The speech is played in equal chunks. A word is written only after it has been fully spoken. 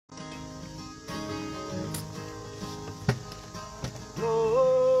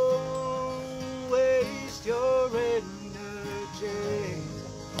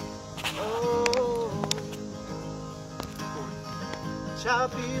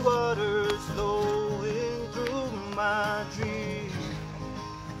choppy waters flowing through my dreams.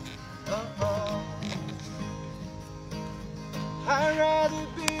 I'd rather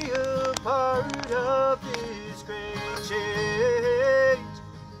be a part of this great change.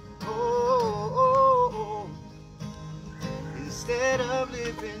 Oh, instead of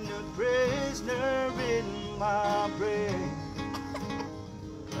living a prisoner in my brain.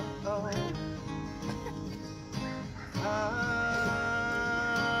 I'm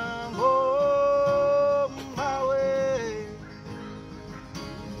on my way.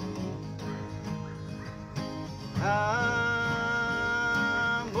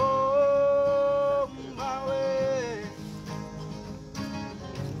 I'm on my way.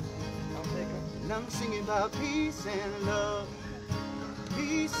 And I'm singing about peace and love,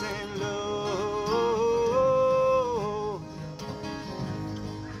 peace and love.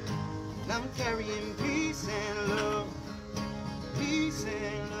 And I'm carrying peace and love, peace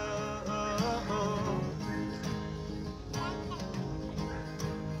and love.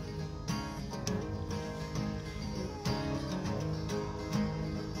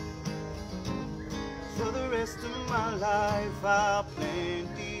 For the rest of my life I'll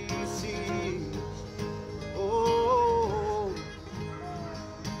plant these seeds. Oh,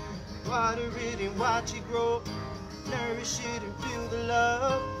 water it and watch it grow, nourish it and feel the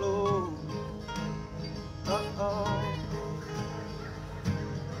love flow.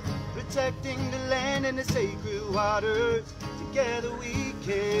 Protecting the land and the sacred waters, together we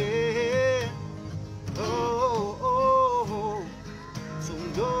can. Oh, so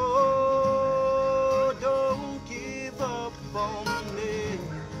don't give up on me.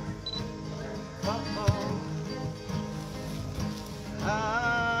 I'm on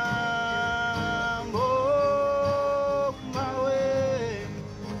my way.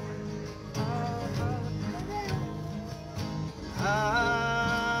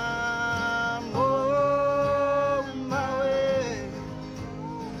 I'm on my way.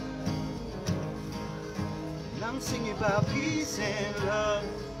 And I'm singing about peace and love,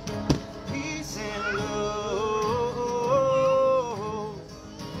 peace and love.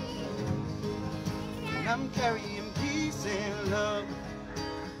 And I'm carrying peace and love,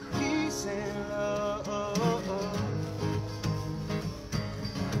 peace and love.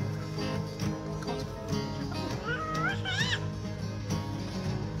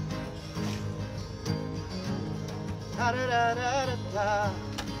 Da da da da da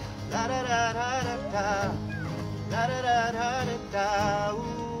da da da da da da da da da da da.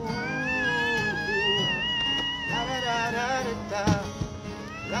 Ooh, da da da da da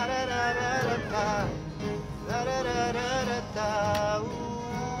da da da da da da da da da da. Ooh,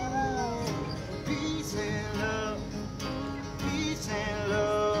 peace and love, peace and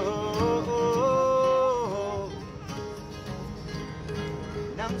love.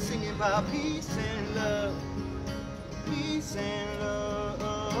 And I'm singing about peace and love, peace and love.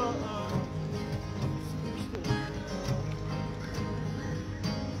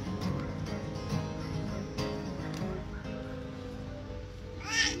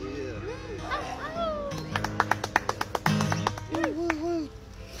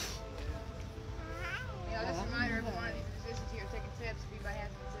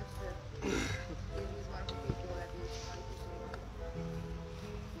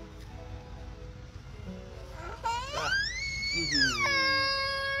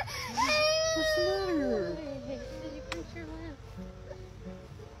 What's the matter? Did you pinch your lip?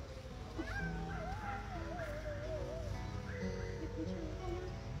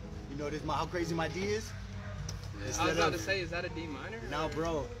 You know this, how crazy my D is? I was about to say, is that a D minor? No,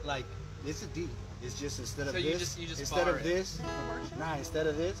 bro, like, it's a D. It's just instead of So this, you just instead bar of it. this, instead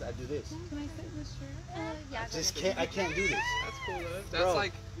of this, I do this. Can I sit in this chair? Yeah. I can't do this. That's cool though. Bro,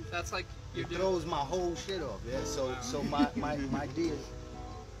 That's like you're It doing. throws my whole shit off, yeah. So my D is.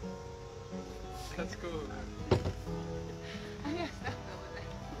 That's cool.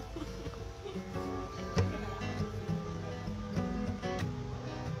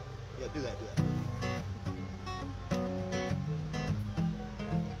 Yeah, do that.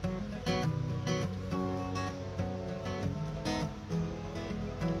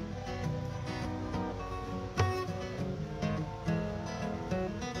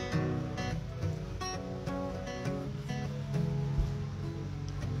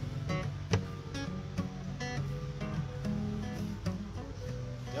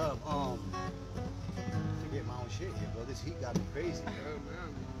 Forget my own shit here, bro. This heat got me crazy. Oh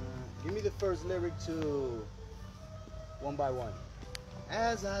man. Give me the first lyric to One by One.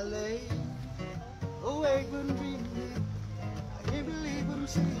 As I lay awake and dreaming, I can't believe what I'm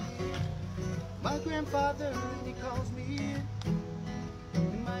seeing. My grandfather, he calls me in.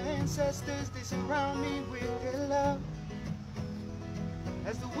 ancestors, they surround me with their love.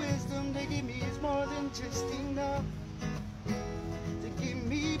 As the wisdom they give me is more than just enough to keep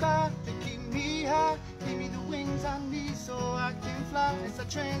me by, to keep me high. Give me the wings I need so I can fly. As I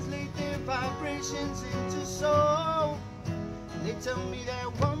translate their vibrations into soul, they tell me that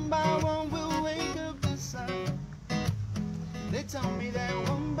one by one we'll wake up the sun. They tell me that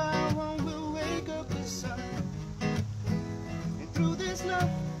one by one we'll wake up the sun. And through this love,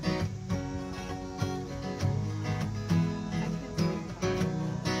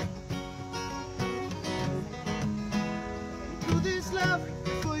 love,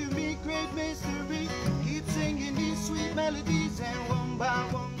 before you meet great mystery, keep singing these sweet melodies, and one by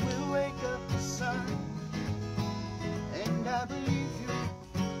one we'll wake up the sun. And I believe you.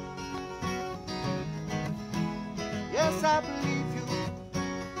 Yes, I believe you.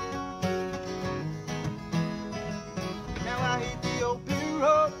 Now I hit the open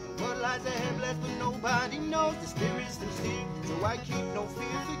road. What lies ahead left, but nobody knows. The spirit's still here, so I keep no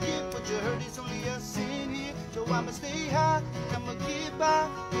fear. Forget what you heard, it's only us in here. So I'ma stay high, I'ma get by.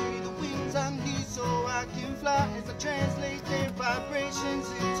 Give me the wings I need so I can fly. As I translate their vibrations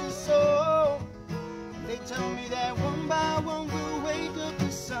into soul, they tell me that one by one we'll wake up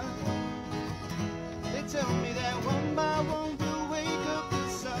the sun. They tell me that one by one we'll wake up the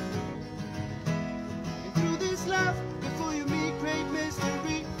sun. And through this life, before you meet great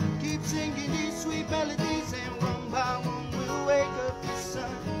mystery, keep singing these sweet melodies, and one by one we'll wake up the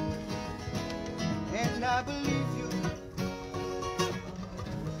sun. And I believe you.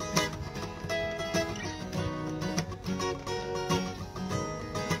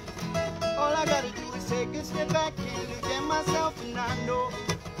 All I gotta do is take a step back and look at myself, and I know.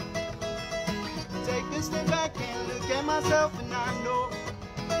 Take a step back and look at myself, and I know.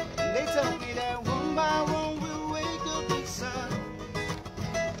 And they tell me that one by one we'll wake up the sun.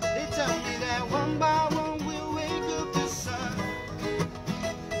 They tell me that one by one we'll wake up the sun.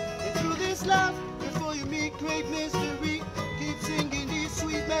 And through this life, before you meet great mystery, keep singing these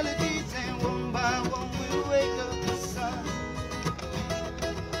sweet melodies, and one by one we'll wake up the sun.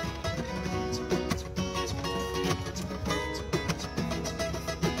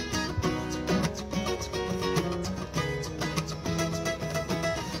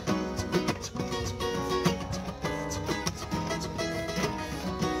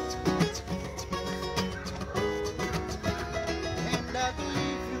 And I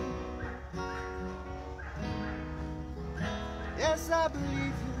believe you. Yes, I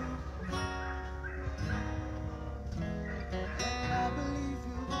believe you. And I believe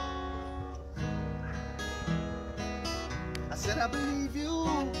you. I said I believe you.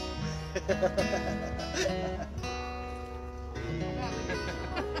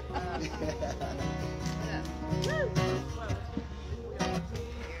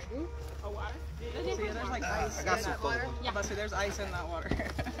 See, there's like ice I got in some that water. cold. Yeah, but see, there's ice in that water. Thank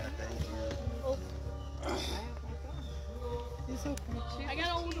you. I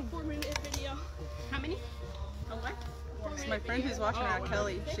got a little 4-minute video. How many? A what? So my friend who's watching her,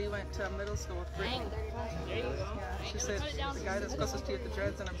 Kelly, she went to middle school with Brittany. There you go. Yeah, she said the guy that's closest to you with the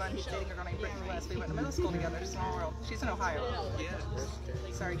dreads and a bun, he's dating a girl named Brittany West. We went to middle school together, small world. She's in Ohio. Yeah.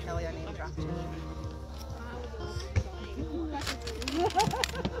 Sorry, Kelly, I name dropped you.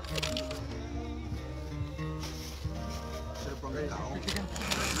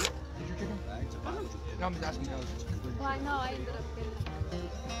 No, I'm asking you. Well, I know I ended up getting it.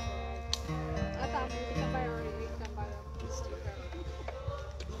 I thought maybe somebody already ate them by the sticker.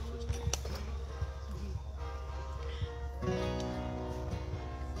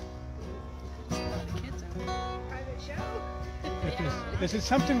 The kids in there. Private show. This is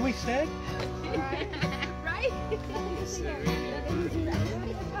something we said? Right? Right?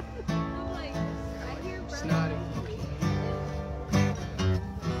 I'm like, I hear Snotty.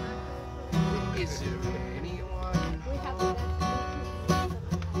 Is there anyone? we have to.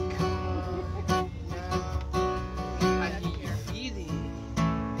 I hear your breathing.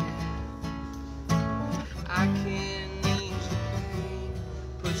 I can easily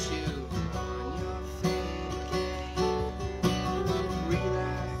push you on your thinking.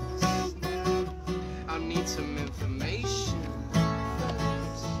 Relax now. I'll need some information.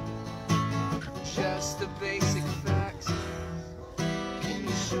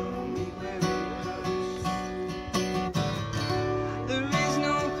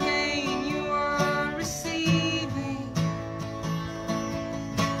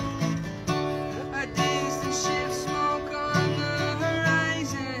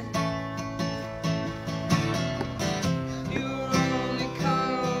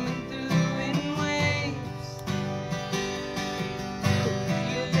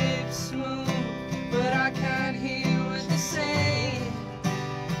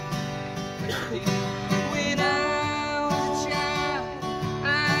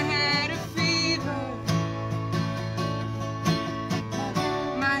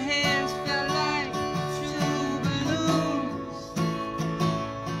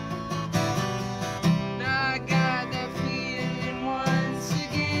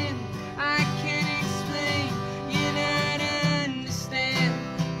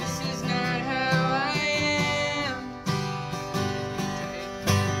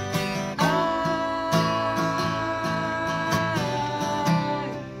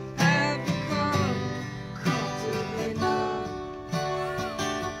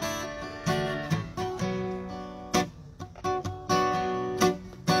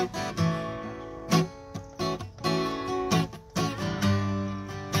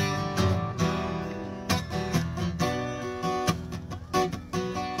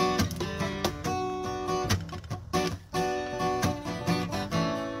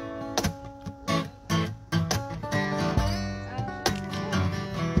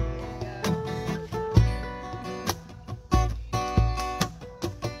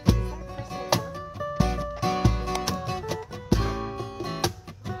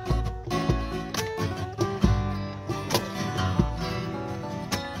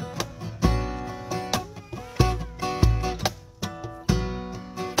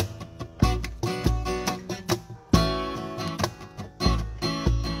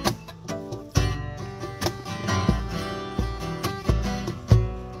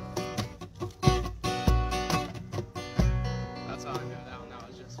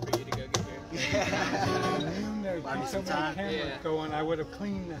 There's Buy me so some many time. cameras Yeah. going, I would have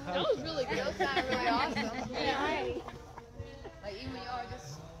cleaned the That house. was really good. Those sound really awesome. Yeah. Like even when y'all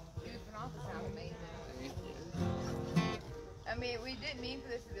just goofing off, it sounds amazing. I mean, we didn't mean for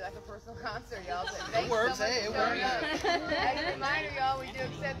this to be like a personal concert, y'all. But thanks works, so much hey, it for showing works. up. As a reminder, y'all, we do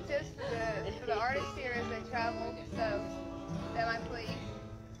accept tips for the artists here as they travel. So, that might please.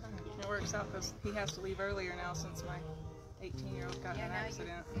 It works out because he has to leave earlier now since my 18-year-old got in Yeah, an now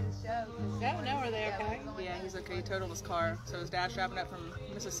accident. you can see the show. Yeah, now are they okay? Yeah, he's okay. He totaled his car. So his dad's driving up from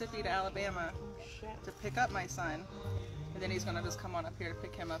Mississippi to Alabama to pick up my son. And then he's going to just come on up here to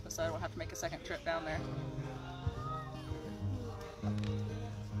pick him up so I won't have to make a second trip down there.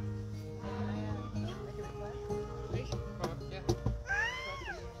 Yeah.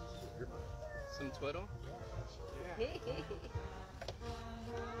 Some twiddle?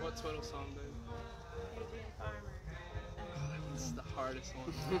 What twiddle song, dude? Oh, that one's the hardest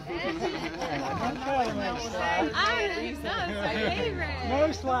one. Don't tell them it's slack. That's my favorite.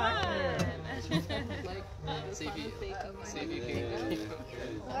 No slack there. See if you can.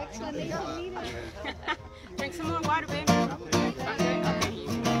 Drink some more water, baby.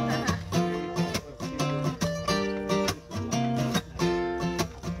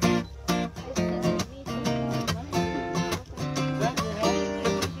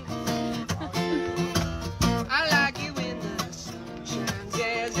 I like it when the sun shines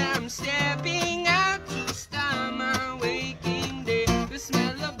as I'm stepping out to start my waking day. The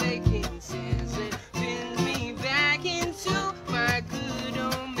smell of baking sizzling brings me back into my good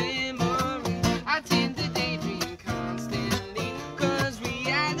old memory. I tend to daydream constantly, 'cause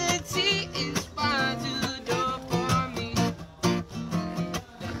reality is far too dull for me.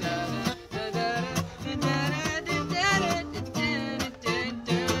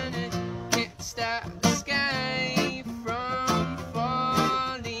 Can't stop the sky from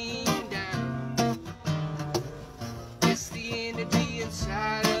falling down. It's the energy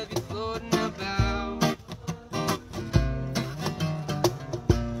inside of you floating about.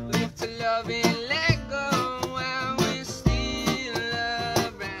 Live to love and let go while we're still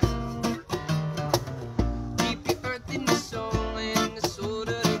around. Keep your earth in the soul and the soul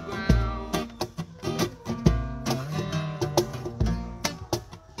to the ground.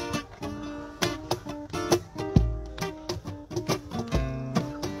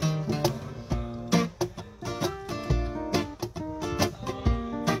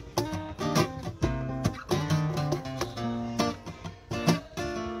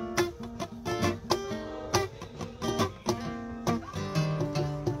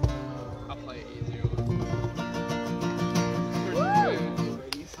 I'll play it easier. Yeah, dude.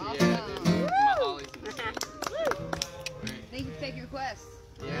 My Holly's insane. Thank you for taking requests.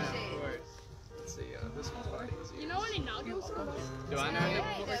 Yeah, Appreciate of it. course. Let's see, this one's probably easier. You know any Nago songs? Do I know Yeah, it?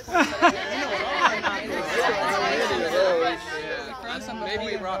 he does. Yeah, maybe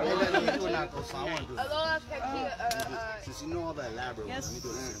we brought Hey, it. let me do an outro song. I want to do it. Aloha, Pekea, Since you know all the elaborate ones, let me do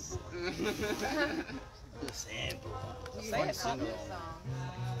an sample. A sample. you Fun said sing popular along. song.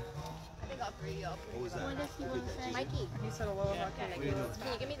 I think all three of y'all. What was that? Mikey, He said aloha. can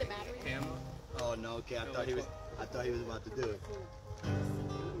you give me the battery? Cam? Oh no, okay. I thought he was about to do it.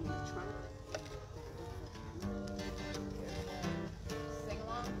 Sing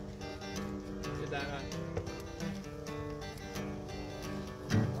along. Is that high?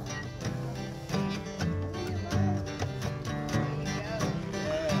 There you go.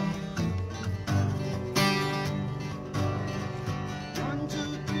 One,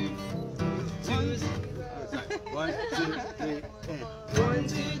 two, three, One, two, three, and 1,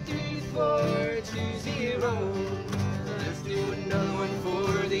 2, 3, 4, 2, 0. Let's do another one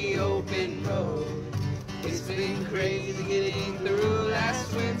for the open road. It's been crazy getting through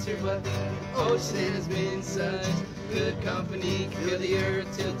last winter, but the ocean has been such good company. Can feel the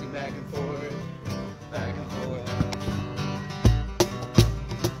earth tilting back and forth, back and forth.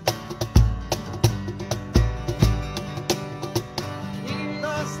 In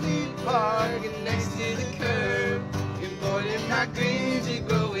Mosley Park and next to the curb, embroidering my dreams of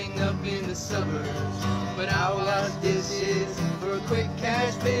growing up in the suburbs. But I wash dishes for a quick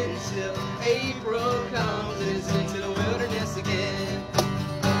cash pinch till April comes and it's into the wilderness again.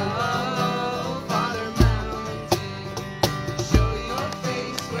 Oh, Father Mountain, show your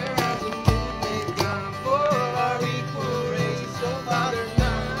face where has the movement gone for our equal race. Oh, Father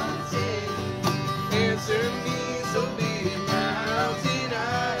Mountain, answer me, so be it. Mountain, I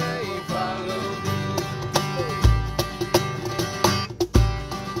follow thee.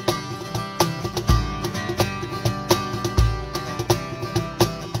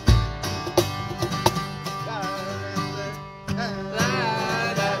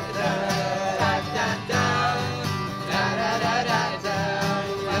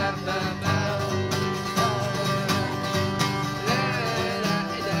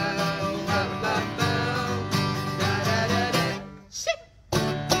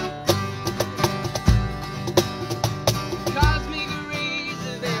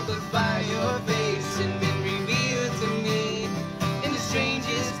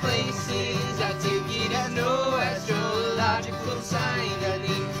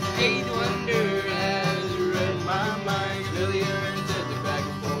 eighth wonder has read my mind. Millions at the back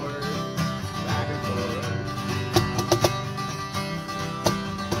and forth, back and forth.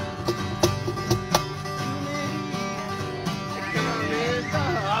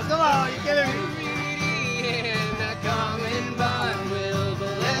 Come on, you get it. And a common bond will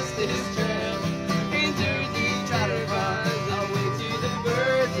bless this trail. Enter the trotter bonds, I'll wait to the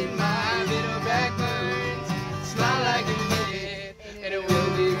birds in my middle back burns. Smile like a minute, and it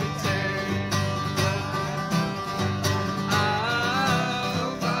will be returned.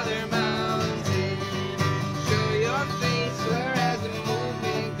 Oh, Father Mountain, show your face, where has the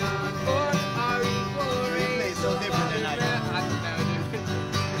movement gone? For our equal race, so different than I do.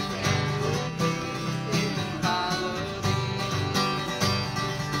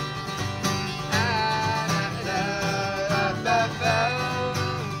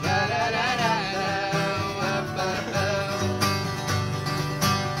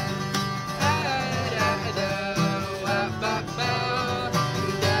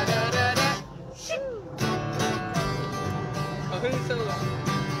 So long.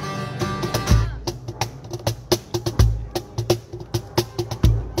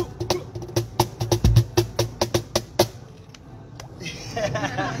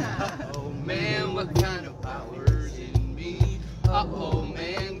 Oh man, what kind of power's in me? Uh-oh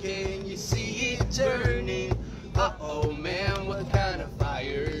man, can you see it turning? Uh-oh man, what kind of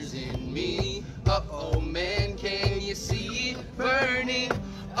fire's in me? Uh-oh man, can you see it burning?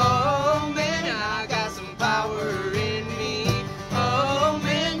 Oh man, I got some power in me. Oh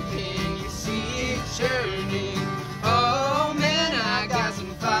man, can you see it churning? Oh man, I got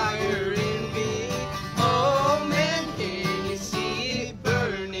some fire in me. Oh man, can you see it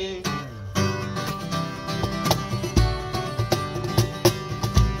burning?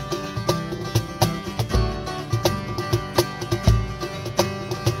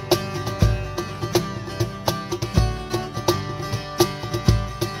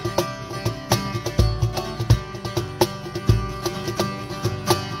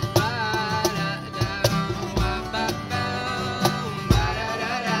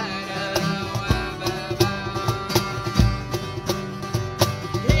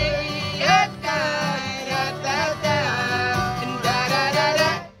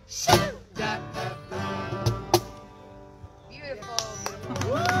 Beautiful.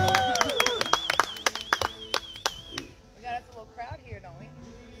 We got us a little crowd here, don't we?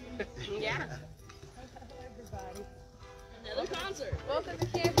 Yeah. Hello, everybody. Another concert. Welcome to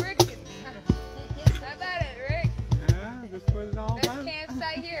Camp Rickson. How about it, Rick? Yeah, that's what it's all Best about.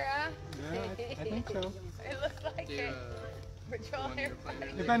 campsite here, huh? Yeah, I think so. It looks like it. Patrol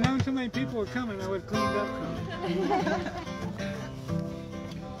everybody. If I'd known so many people were coming, I would have cleaned up some.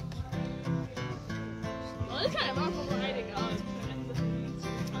 Well, it's kind of awful riding on.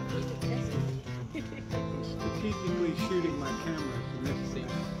 Strategically shooting my cameras in this thing.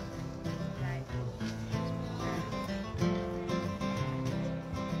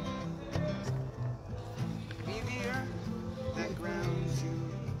 Be the earth that grounds you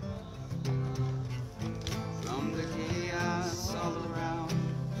from the chaos all around.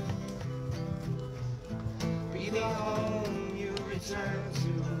 Be the home you return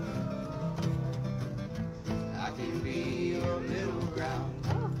to. I can be your middle ground.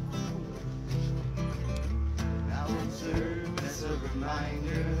 I will serve as a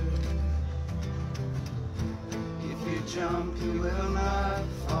reminder. If you jump, you will not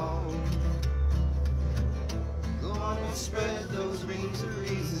fall. Go on and spread those wings of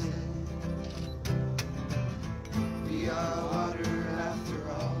reason. We are water after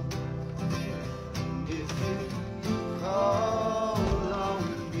all. And if you call on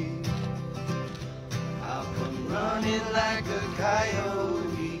me, I'll come running like a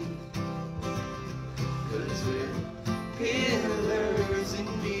coyote. 'Cause we're pillars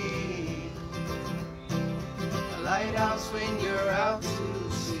indeed. A lighthouse when you're out to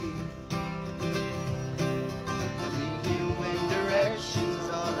sea. A beacon when direction's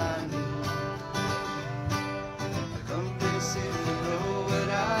all I need. A compass if you know what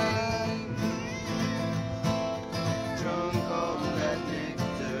I need. Drunk on that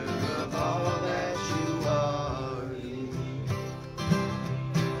nectar of all that you are to me.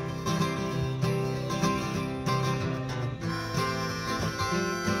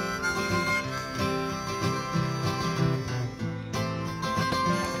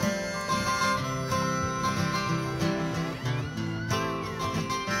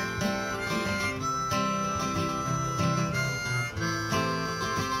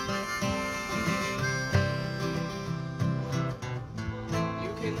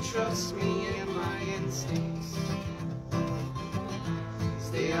 You can trust me and my instincts.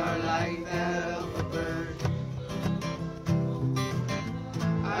 They are like that of a bird.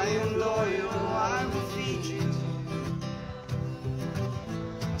 I am loyal, I'm a fugitive.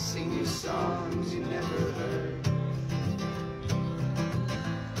 I'll sing you songs you never heard.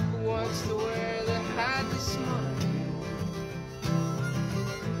 Who wants to wear the hat this morning?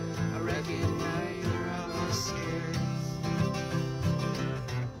 I recognize all my scares.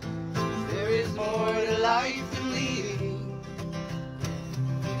 There is more to life than leaving.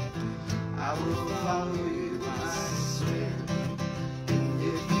 I will follow you, I swear. And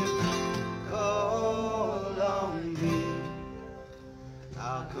if you call on me,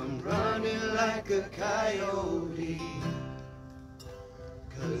 I'll come running like a coyote.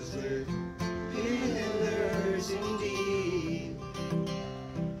 'Cause we're pillars indeed.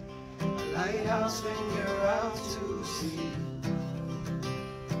 A lighthouse when you're out to sea.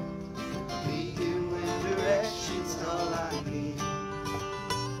 Beacon when direction's all I need.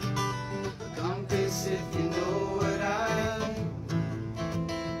 A compass if you know what I mean.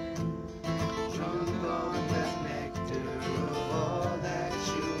 Drunk on that nectar of all that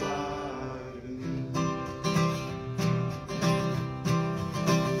you are to me.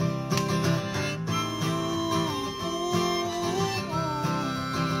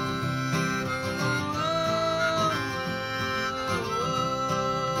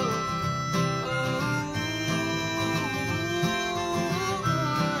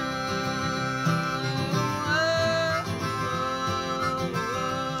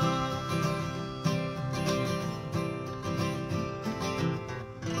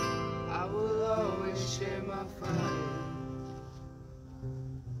 I will always share my fire.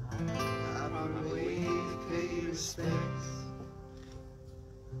 I'm on my way to pay respects.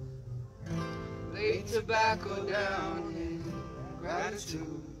 Lay tobacco down in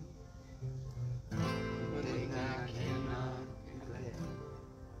gratitude. One thing I cannot neglect.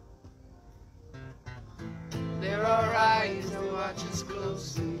 There are eyes that watch us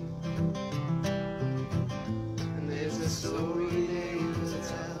closely, and there's a story they will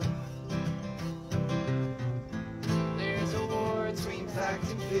tell. There's a war between fact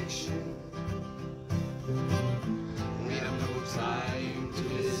and fiction. We have no time to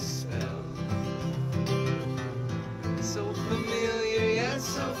dispel. So familiar yet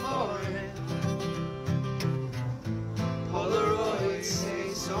so foreign. Polaroids say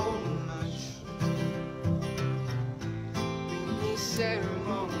so much. These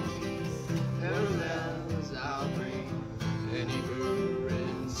ceremonies, parallels I'll bring. Any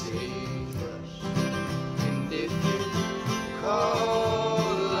current sage rush. And if you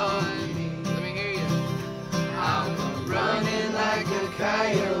call on me, let me hear you. I'll come running like a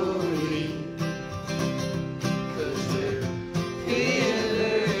coyote. 'Cause we're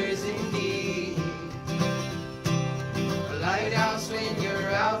pillars indeed. A lighthouse when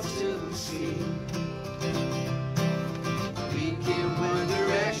you're out to sea. Beacon when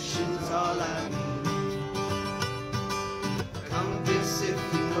direction's all I need. A compass if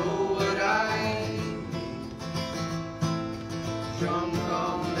you know what I mean. Drunk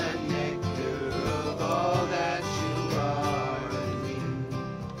on that nectar of all that you are to me.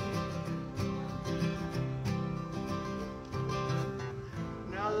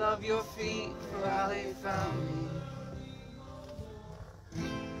 And I love your feet for how they found me.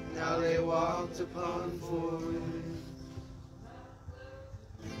 Now they walked upon four winds.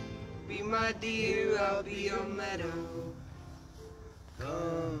 Be my deer, I'll be your meadow.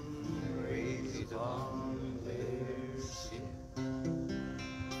 Come graze upon their skin.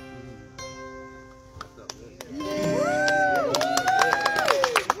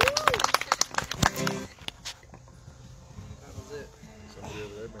 That was it. Somebody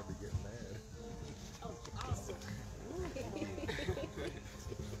over there might be getting mad.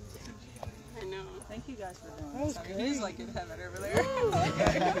 I know. Thank you guys for doing this. I mean, he's like in heaven over there.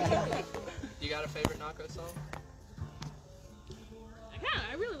 You got a favorite Nako song? Yeah,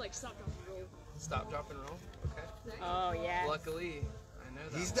 I really like Stop, Drop, and Roll. Stop, drop, and roll. Okay. Oh, yeah. Luckily, I know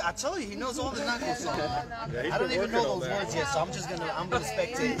that. I told you, he knows all the Knuckles songs. Yeah, he's I don't been even working know on those that. words yet, so I'm gonna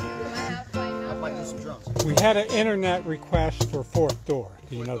spectate. I might do some drums. We had an internet request for Fourth Door.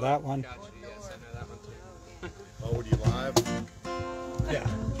 Do you know that one? Got you. Yes, I know that one too. Oh, were you live? Yeah.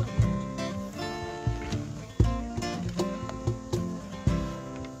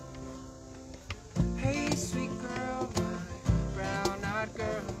 Hey, sweet girl, my brown-eyed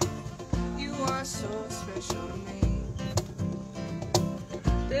girl, you are so special to me.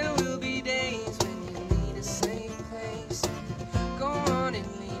 There will be days when you need a safe place. Go on and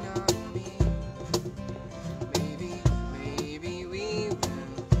lean on me. Maybe we will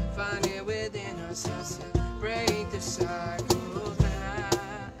find it within ourselves to break the cycle of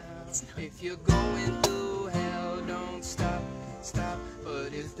night. If you're going through hell, don't stop, stop.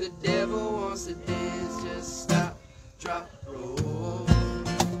 But if the devil wants to dance, just stop, drop, roll.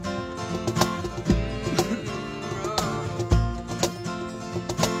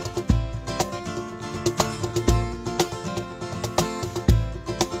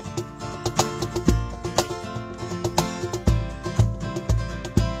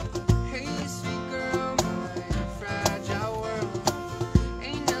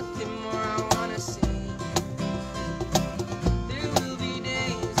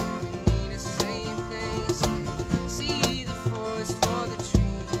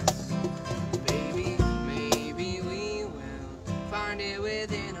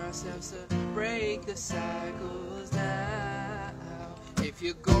 Break the cycles now. If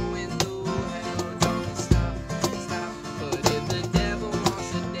you're going through hell, don't stop, stop. But if the devil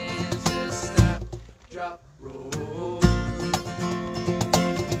wants to dance, just stop, drop, roll.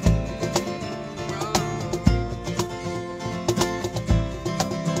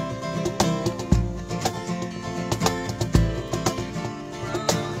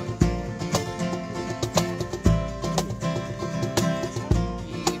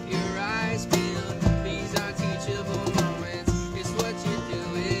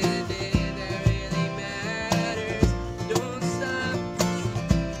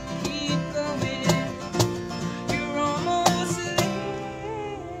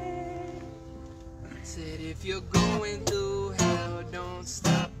 If you're going through hell, don't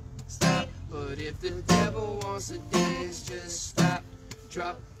stop, stop. But if the devil wants to dance, just stop,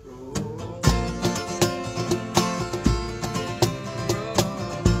 drop, roll.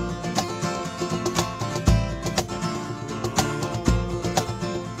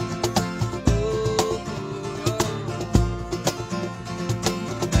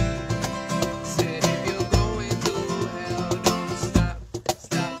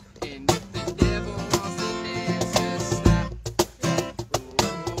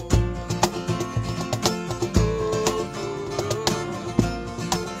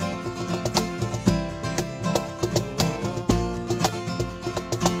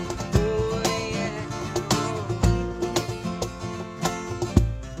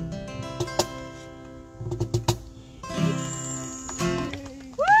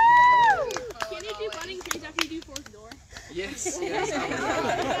 Yes, yes.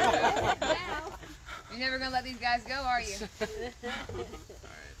 You're never gonna let these guys go, are you?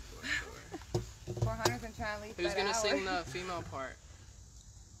 Alright, 400's been trying to leave. who's gonna sing the female part?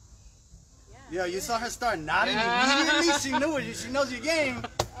 Yo, you saw her start nodding immediately. She knew it. She knows your game. He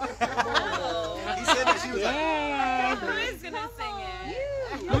said that she was like, Who is gonna sing it?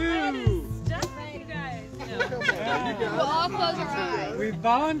 You. Just you guys. We'll all close our eyes. We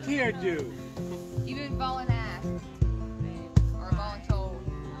volunteered you. Even volun asked. Or volun told.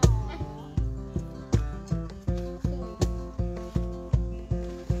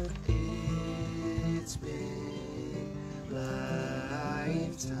 It's been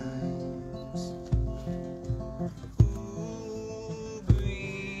lifetimes. Who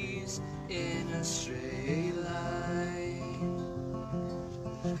breathes in a straight line?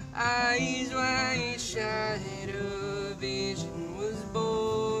 Eyes wide shut, a vision was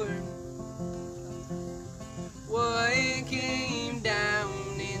born. What came down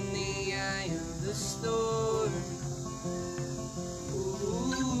in the eye of the storm? Ooh,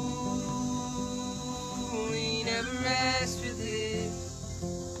 we never asked for this.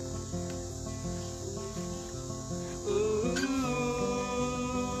 Ooh,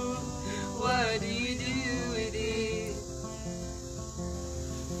 what do you do with it?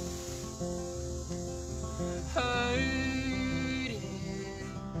 Hurting,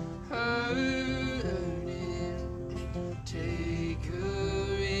 hurting. Take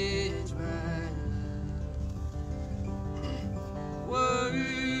courage, my love.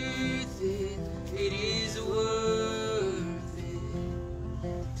 Worth it, it is worth it.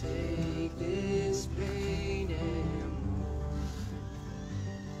 Take this pain and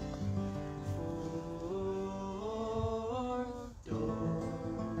more for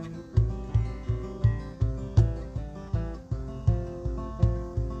dawn.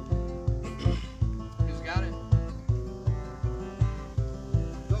 Who's got it?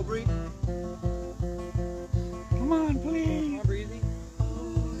 go, Bree. Come on, please. Breezy.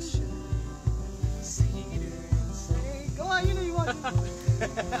 Ocean, cedar, and sand. Go on, you know you want to.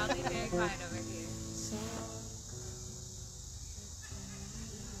 I'll be very quiet over here.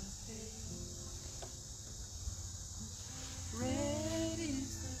 Red is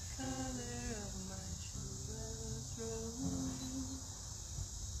the color of my true love's rose.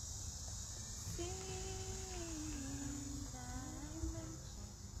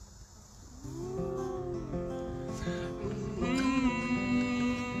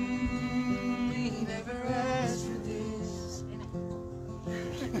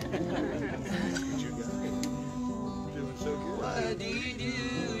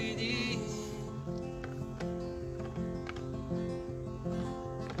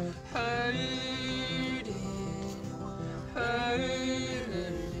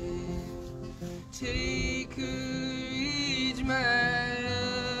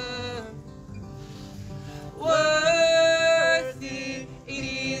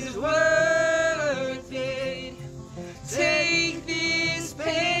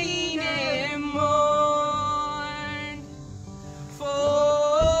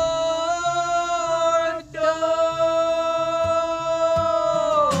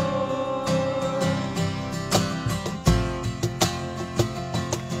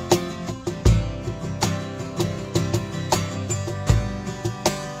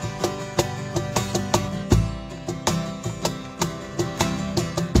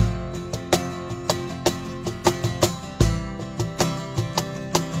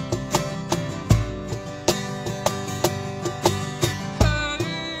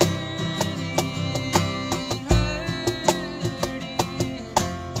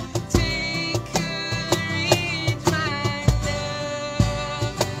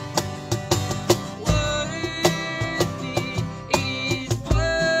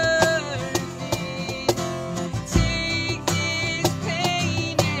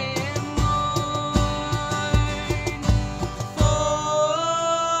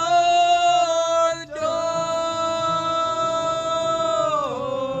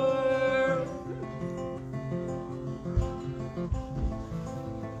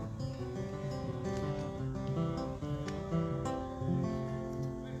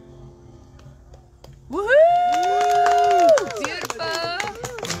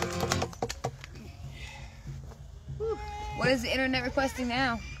 What is the internet requesting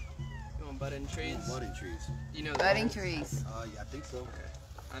now? You want budding trees? Budding trees. You know the Budding song? trees. Yeah, I think so. Okay.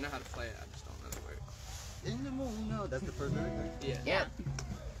 I know how to play it. I just don't know the words. In the moon, no, that's the first lyric. Yeah. Yep.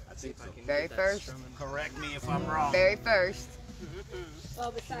 I think If I so. can Very get that first. strumming. Correct me if I'm wrong. Very first.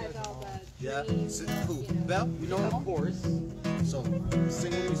 Well, besides all the Yeah. dreams, Who? you know. Belle? You know the chorus. So sing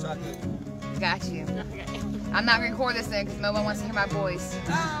with me so I can. Got you. I'm not gonna record this thing because no one wants to hear my voice.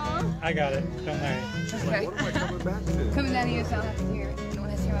 I got it. Don't worry. Okay. What am I coming back to? Coming down to you so I don't have to hear it. No one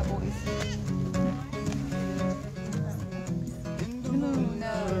has to hear my voice. In the The moon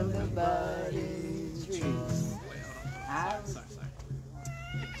of the budding trees. Wait, hold on. Sorry.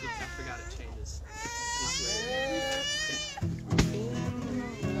 I forgot it changes. Each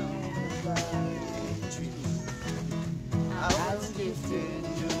I was gifted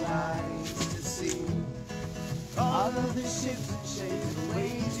new eyes to see all of the ships and shapes, the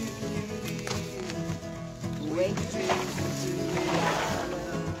ways you can be. Wake the dreams into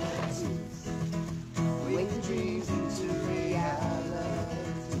reality. Wake the dreams into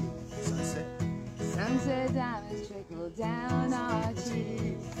reality. Sunset. Sunset diamonds trickle down our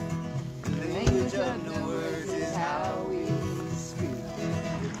cheeks. The language of no words is how we speak.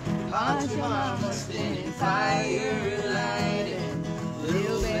 Hearts your mama spinning fire lighting.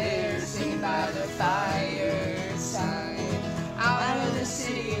 Little bears singing by the fireside. Out of the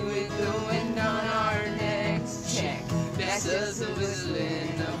city with the wind on our necks. Check, that's us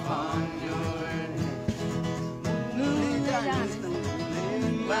whistling upon your neck. Moon diamonds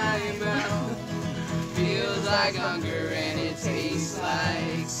in my mouth. Feels like hunger and it tastes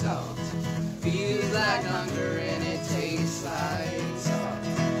like salt. Feels like hunger and it tastes like salt.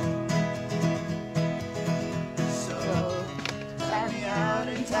 So tap me out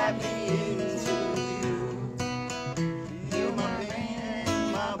and tap me into you. Heal my brain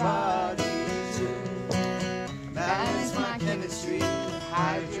and my body too. Balance my chemistry,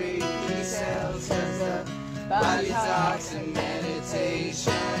 hydrate these cells, 'cause the body talks and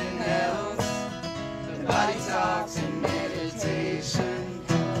meditation helps. The body talks and meditation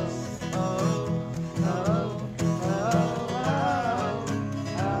helps. Oh, oh, oh,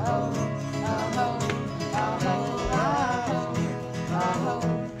 oh, oh,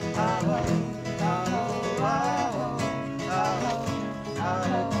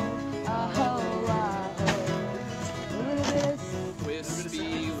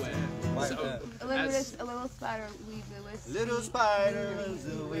 Wispy web. So, as, a little spider weave the wispy. Little spiders,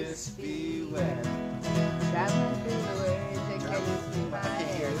 a wispy web. Traveling through the words that catches me by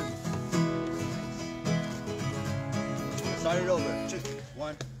hair. Start it over.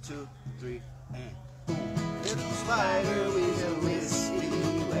 1, 2, 3, and boom. Little spider with a wispy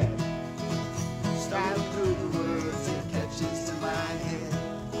web. Traveling through the words it catches to my head.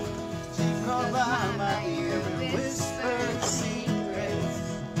 She crawled by my ear and whispered secrets.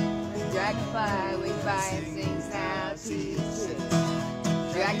 Dragonfly with fire sings now to teach.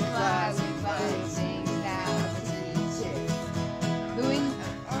 Dragonfly with fire sings now to teach. Doing.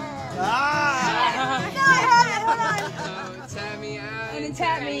 Ah! so tap me out And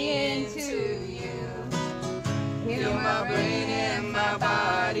tap me into you. Heal my brain and my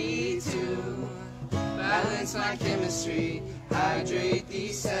body too. Balance my chemistry, hydrate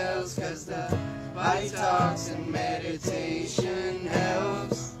these cells, 'cause the body talks and meditation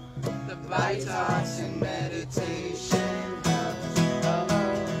helps. The body talks and meditation helps. Oh,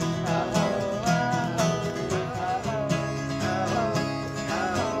 oh, oh,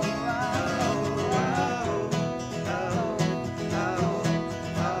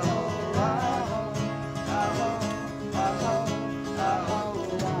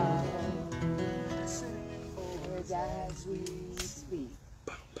 as we speak.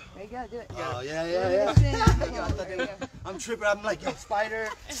 There you go, do it. Oh, yeah. Listen, I thought they were- I'm tripping. I'm like, yo, spider,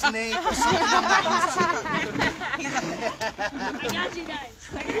 snake, or something. I got you guys.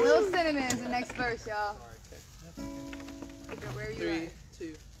 Little Cinnamon is the next verse, y'all. Where are you 3, at?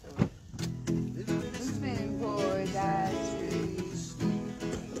 2, Spinning boards as we speak.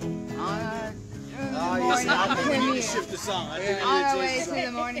 On our Oh, morning yes, I think we need to commute. shift the song. I think we On need our to way change to the the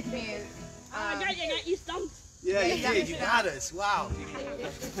song. morning commute. I got you stumped. Yeah, you did. You got us. Wow. Is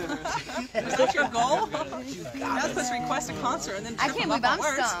that your goal? You're not supposed to request a concert and then I trip can't them believe up on I'm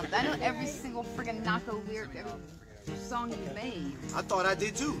words. stumped. I know every single friggin' Naco lyric, every song you made. I thought I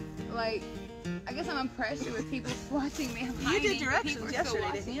did too. Like, I guess I'm impressed with people watching me. I'm You hiding, did but directions people are still yesterday,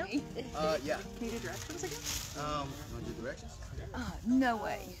 watching didn't you? me. Yeah. Can you do directions again? Want to do directions? Oh, no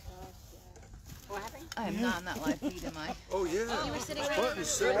way. What happened? I am not on that live feed, am I? Oh, yeah. You were sitting Front and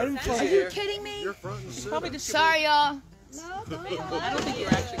center. Are you kidding me? You're front and center. Probably just Sorry, y'all. I don't think you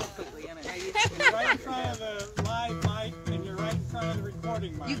were actually completely in it. Right in front of the live mic and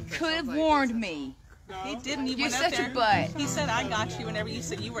You could have warned me. He didn't. He You're went up such a there. butt. He said, "I got you." Whenever you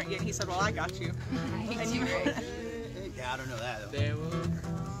said you weren't getting, he said, "Well, I got you." I hate And you, you Rick. Yeah, I don't know that though. There will.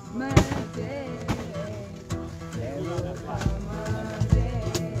 My day.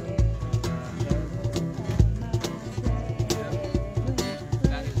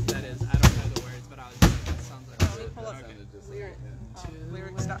 That is. I don't know the words, but I was like, that sounds like. Let me pull up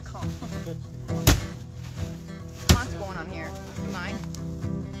lyrics.com. What's going on here? Mine?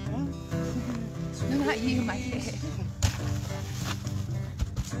 No, not you, my kid.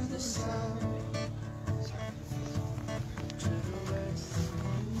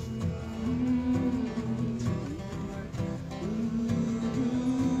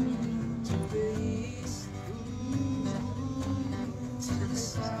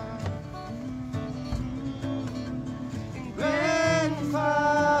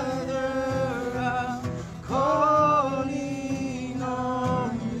 Grandfather, I'm calling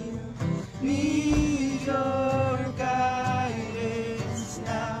on you. Need your guidance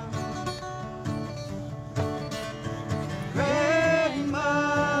now. Grandmother,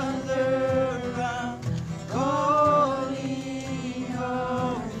 I'm calling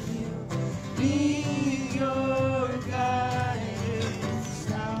on you. Need your guidance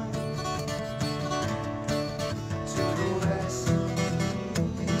now. To the west,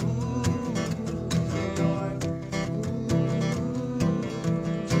 the north,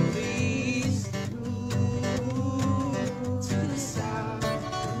 to the east, to the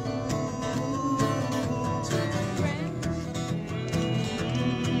south, to the west,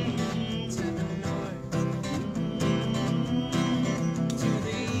 to the north, to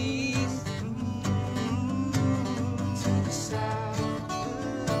the east, to the south.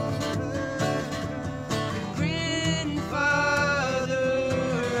 Grandfather,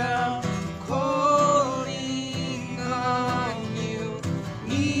 I'm calling on you.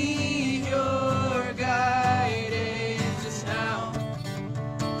 Need your guidance just now.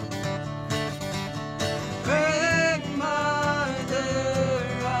 Grandmother,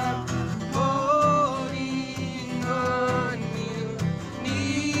 I'm calling on you.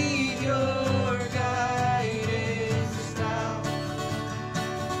 Need your guidance just now.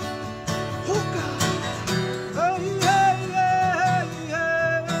 Oh God. Hey, hey, hey,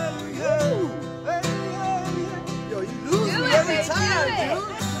 hey, hey, hey, hey. Yo, you lose Do me it, every babe, time, do it.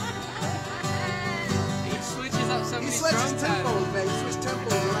 dude. He switches up so He many switches drum patterns. tempos, man. He switches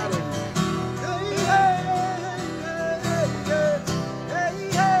tempos a lot of. Hey, hey, hey, hey, hey, hey,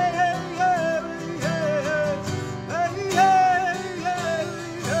 hey, hey, hey, hey,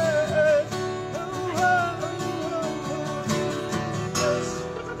 hey, oh,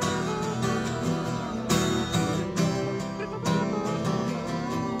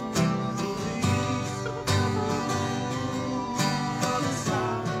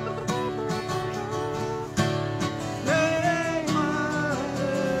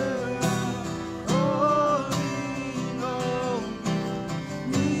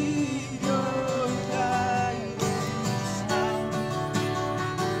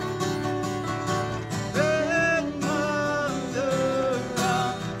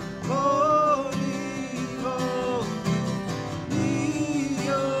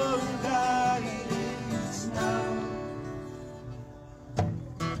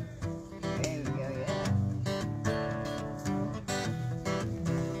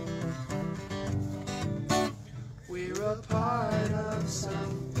 We're a part of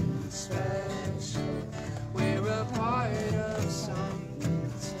something special. We're a part of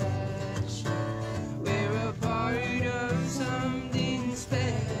something special. We're a part of something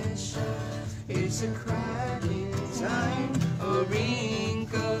special. It's a crack in time, a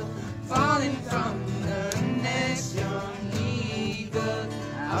wrinkle falling from the next young eagle.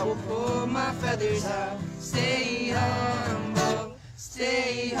 I will pull my feathers out, stay humble,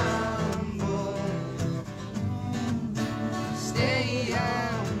 stay humble. Stay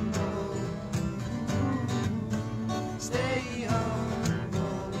humble. Stay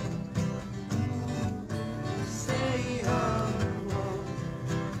humble. Stay humble.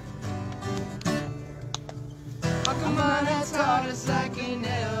 How come I taught us like an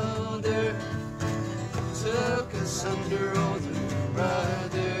elder? Took us under older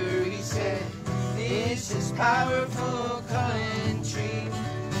brother. He said, this is powerful country.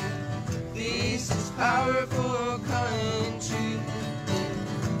 This is powerful country.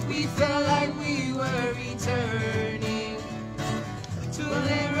 We felt like we were returning to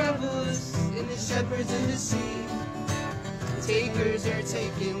land rebels in the shepherds of the sea. Takers are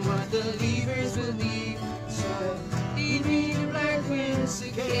taking what the leavers will leave. So lead me to black wind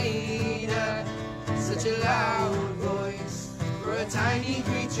cicada. Such a loud voice for a tiny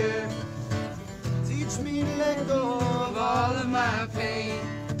creature. Teach me to let go Of all of my pain,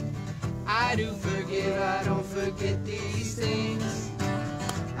 I do forgive, I don't forget these things.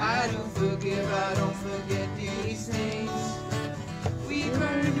 I do forgive, I don't forget these things. We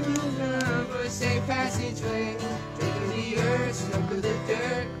burned the moon for a safe passageway. Taking the earth, snuck with the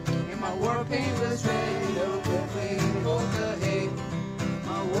dirt, and my war paint was red. Ochre clay, ochre hay.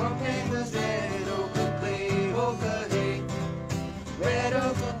 My war paint was red. Ochre clay, ochre hay. Red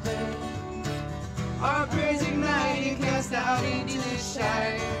ochre clay. Our prayers ignited, cast out into the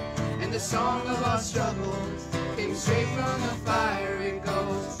shire, and the song of our struggles came straight from the fire. It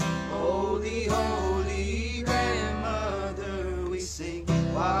goes, holy, holy grandmother, we sing.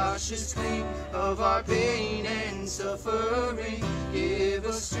 Wash us clean of our pain and suffering. Give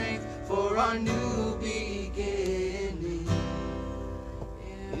us strength for our new beginning.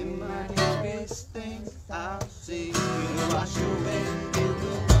 In my deepest things I'll sing. It'll wash away, it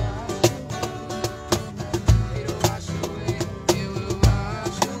will wash away. It will wash away, it will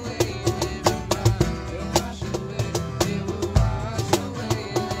wash away. It will wash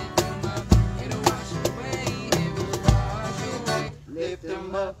away, it will wash away. It will wash away. Lift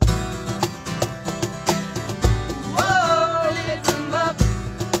them up. Whoa, lift them up.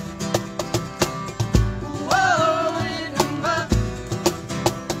 Whoa, lift them up.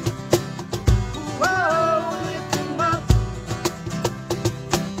 Whoa, lift them up.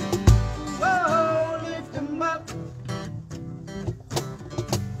 Whoa, lift them up.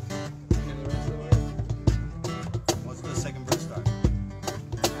 What's the second verse start?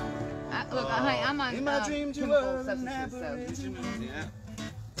 Look, I'm on In my dreams you chemical were an substances, so. apparition. Yeah.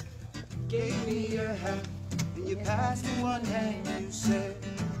 Gave me your hat and you passed in one hand. You said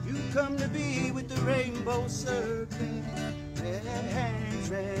you come to be with the rainbow serpent. Red hands,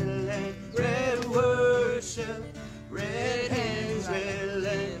 red land, red worship. Red hands, red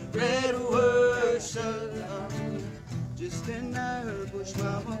land, red worship. Just then I heard Bush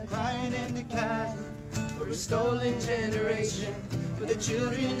Mama crying in the chasm for a stolen generation, for the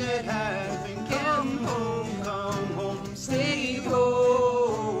children that haven't come home, stay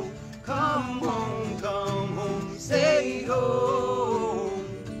home. Come home, stay home.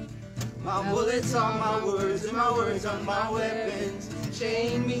 My bullets are my words, and my words are my weapons.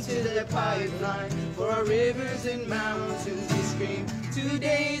 Chain me to the pipeline for our rivers and mountains. We scream,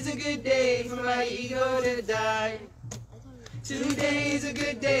 today's a good day for my ego to die. Today's a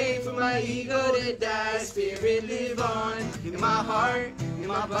good day for my ego to die. Spirit live on in my heart, in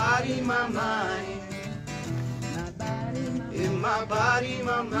my body, my mind. In my body,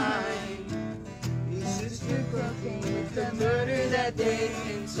 my mind. His sister broken with the murder that day,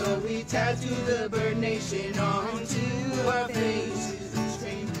 and so we tattoo the bird nation onto our faces and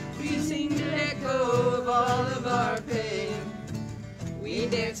scream. We sing to let go of all of our pain. We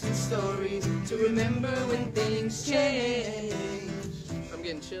dance with stories to remember when things change. I'm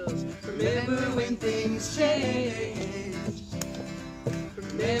getting chills. Remember when things change.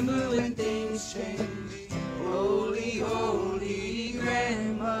 Remember when things change. Holy, holy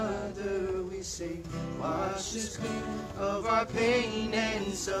grandmother, we sing. Wash us clean of our pain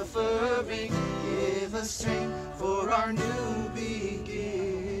and suffering. Give us strength for our new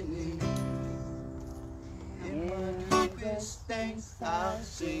beginning. In my deepest thanks I'll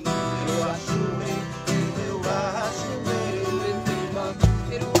sing. It'll wash away, it'll wash away. Lift them up.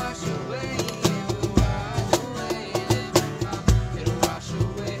 It'll wash away. It will wash away. Lift them up. It'll wash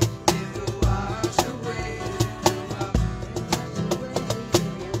away. It will wash away.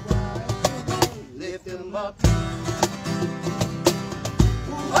 Lift them up.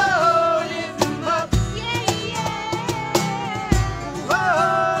 Whoa, lift them up. Yeah, yeah.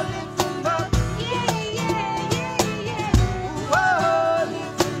 Whoa, lift them up. Yeah, yeah, yeah, yeah. Whoa,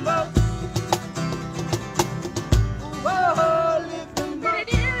 lift them up. Whoa, lift them up.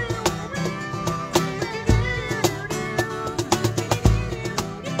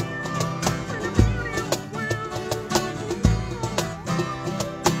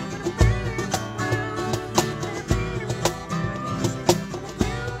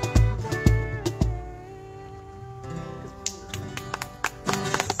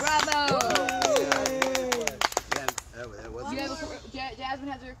 Bravo! Yeah, Jasmine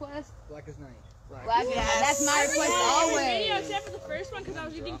has a request? Black as night. Black That's my request always. Video except for the first one because I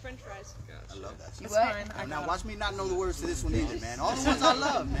was eating French fries. I love that shit. It's What? fine. I Now got watch me not know the words to this one either, man. All the ones I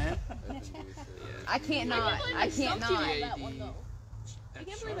love, man. I can't not. I can't not. That one though. I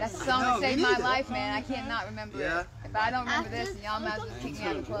can't believe That's I the song No, that me saved my neither. life, man. I can't not remember Yeah. it. If I don't remember this, then y'all might as well kick me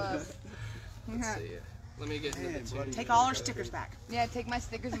out of the club. Let's see. Let me get into the tune. Take all our stickers back. Yeah, take my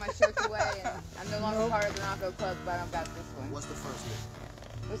stickers and my shirts away. And I'm no longer part of the Narco Club, but I've got this one. What's the first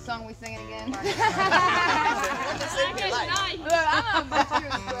one? What song we singing again? I guess not. Look, I'm a butcher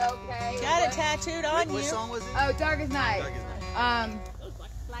as well, okay? Got it tattooed on What you. song was it? Oh, Dark as Night. Dark as Night. I'm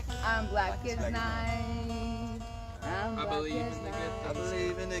black as Black as night. I'm I black believe as in the I night.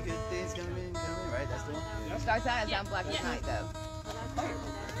 believe in the good things coming, right? That's the one? It starts out as I'm black as night, though.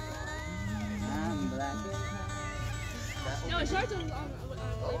 I'm black as night. No, it starts on.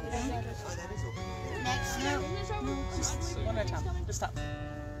 Oh, that is okay. Next note. One at a time. Just stop.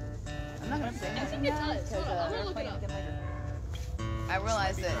 I'm not gonna sing I it think it's us. because Hold on, I'm gonna look it up. I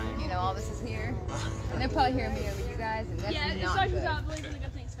realize that, you know, all this is here. And they're probably hearing me over you guys, and that's Yeah, it not starts good. with "I believe in the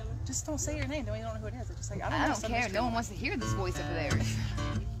good things coming." Just don't say your name. Then we don't know who it is. It's just like, I don't know. I don't some care. mystery. No one wants to hear this voice over theirs.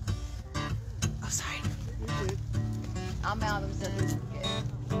 Oh, sorry. I'll mouth them so they forget.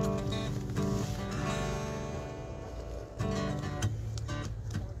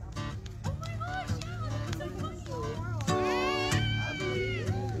 I believe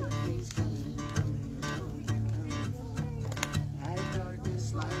in the good things coming, Out of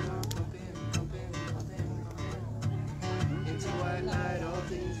darkness, light on pumping. Into white light, all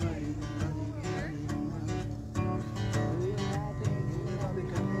things running.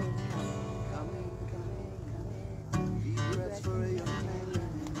 Deep breaths for a young man.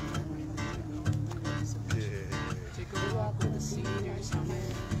 Take a walk with the seniors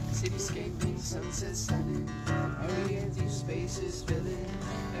humming. Cityscaping, sunset standing. Every empty space is filling.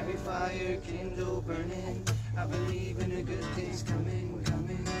 Every fire kindle burning. I believe in the good things coming.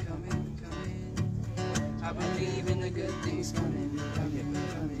 I believe in the good things coming.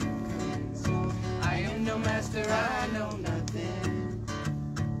 I am no master, I know nothing.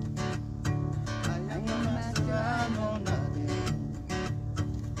 I am no master, I know nothing.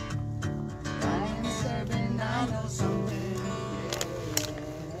 I am serving, I know something.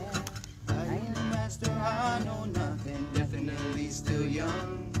 I am no master, I know nothing. Definitely still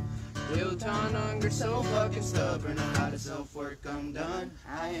young. Built on hunger, so fucking stubborn. A lot of self-work undone.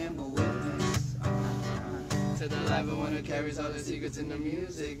 I am a witness to the life of one who carries all the secrets in the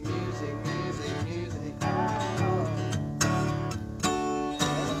music. Who's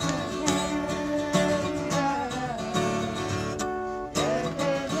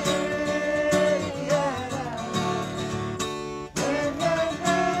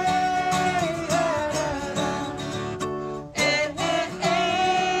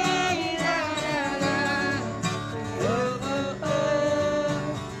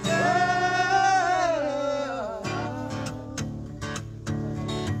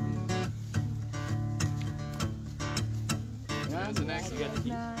the next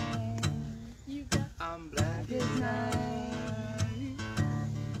one? You got. I'm black as night.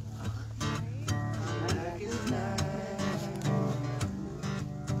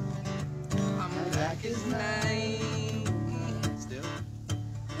 I'm black as night. Still?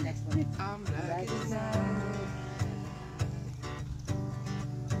 Next one. I'm black as night.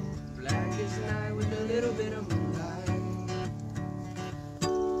 Black as night with a little bit of moonlight.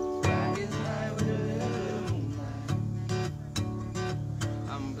 Black as night with a little bit of moonlight.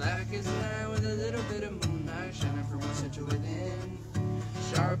 I'm black as night with a little bit of moonlight shining from my center within.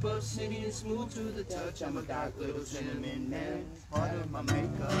 Sharp, obsidian, smooth to the touch. I'm a dark little cinnamon man. Part of my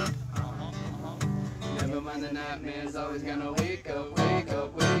makeup. Never mind the nightmares, always gonna wake up. Oh.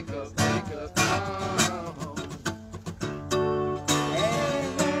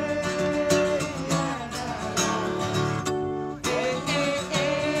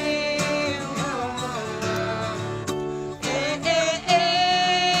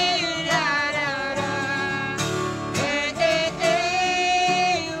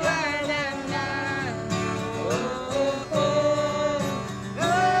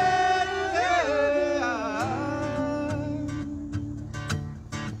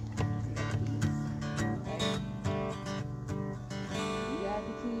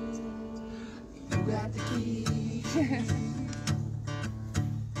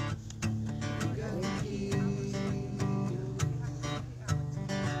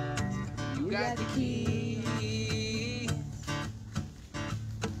 got the key.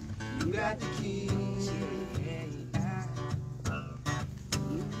 You got the keys.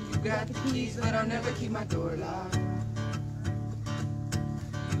 You got the keys, but I'll never keep my door locked.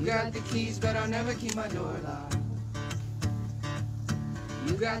 You got the keys, but I'll never keep my door locked.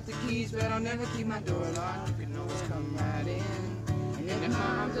 You got the keys, but I'll never keep my door locked. You can always come right in. And if my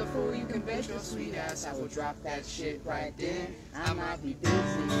arms are full, you can bet your sweet ass I will drop that shit right then. I might be busy,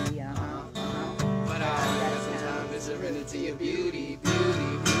 but I got some time to surrender to your beauty,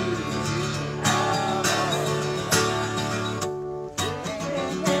 beauty, beauty, beauty.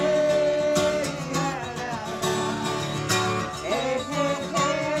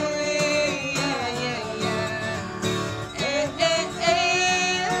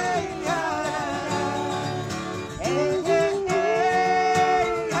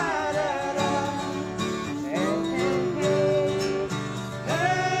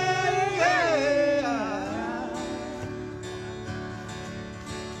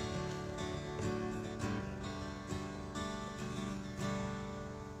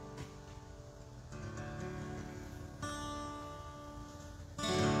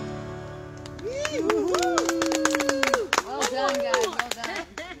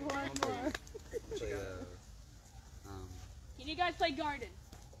 garden.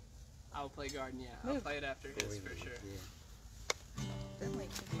 I'll play garden, yeah. I'll play it after his for sure.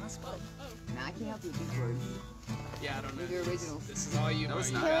 Nah, I can't help you with George. Yeah, I don't know. Do the originals. This is all you. That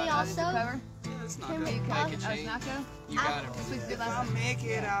was Mark. not- You Can we got it. Is the also? cover? Yeah, that's not Can good. we Make a Oh, it's change. not good? You got it. Sweet good If last I one. make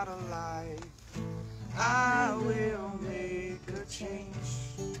it out alive, I will make a change.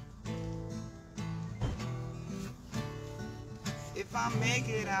 If I make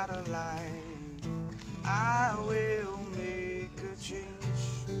it out alive, I will make a change.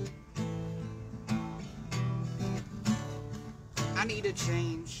 I need a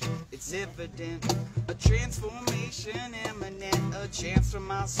change, it's evident. A transformation imminent. A chance for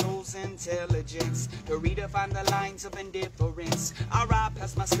my soul's intelligence to redefine the lines of indifference. I ride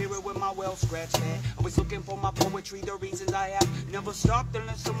past my spirit with my well-scratched head. Always looking for my poetry, the reasons I have never stopped to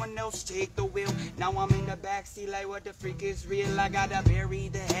let someone else take the wheel. Now I'm in the backseat like what the freak is real. I gotta bury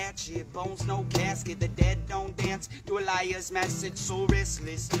the hatchet, bones no casket. The dead don't dance to a liar's message, so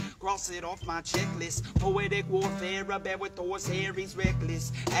restless. Cross it off my checklist. Poetic warfare, a bear with Thor's hair, he's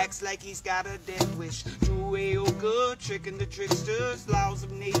reckless. Acts like he's got a death wish. True good, tricking the tricksters, laws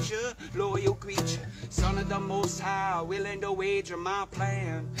of nature, loyal creature. Son of the Most High, willing to wager my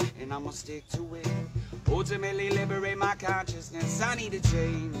plan, and I'ma stick to it. Ultimately liberate my consciousness, I need a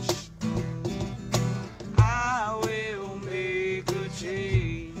change. I will make a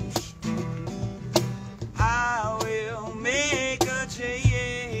change. I will make a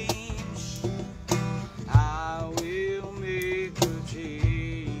change. I will make a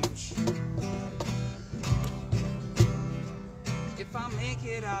change. If I make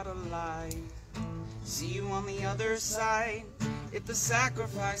it out alive, see you on the other side. If the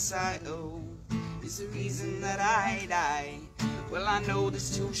sacrifice I owe is the reason that I die, well, I know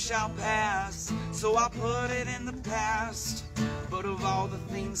this too shall pass, so I put it in the past. But of all the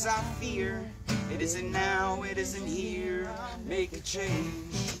things I fear, it isn't now, it isn't here. Make a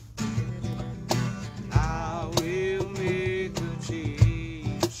change. I will make a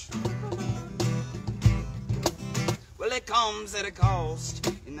change. Well, it comes at a cost,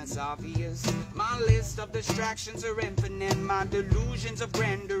 and that's obvious. My list of distractions are infinite. My delusions of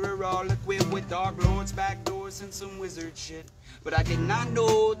grandeur are all equipped with dark lords, backdoors, and some wizard shit. But I did not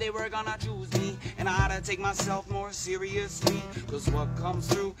know they were gonna choose me, and I had to take myself more seriously. Cause what comes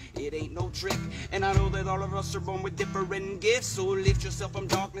through, it ain't no trick. And I know that all of us are born with different gifts. So lift yourself from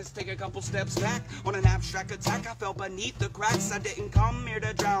darkness, take a couple steps back. On an abstract attack, I fell beneath the cracks. I didn't come here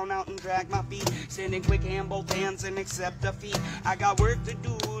to drown out and drag my feet. Standing quick hand, both hands, and accept defeat. I got work to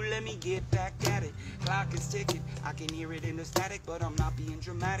do, let me get back at it. Clock is ticking, I can hear it in the static, but I'm not being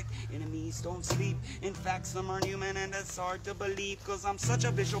dramatic. Enemies don't sleep, in fact some are human, and that's hard to believe. Cause I'm such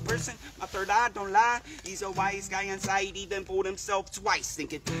a visual person, my third eye don't lie. He's a wise guy inside, even fooled himself twice,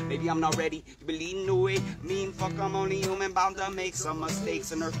 thinking maybe I'm not ready to believe no way. Mean fuck, I'm only human, bound to make some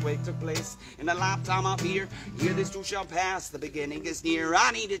mistakes. An earthquake took place in a lifetime of fear. Here this too shall pass, the beginning is near.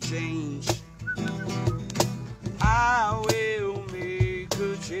 I need a change. I will make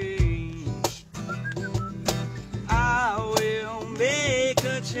a change. I will make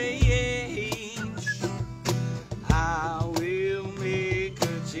a change. I will make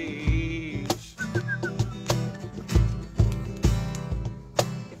a change.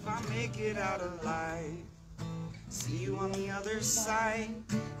 If I make it out alive, see you on the other side.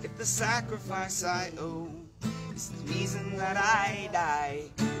 If the sacrifice I owe is the reason that I die,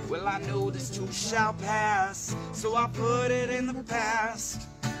 well, I know this too shall pass, so I put it in the past.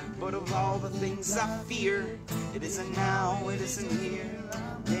 But of all the things I fear, it isn't now, it isn't here.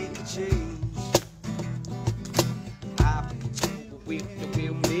 Make a change. I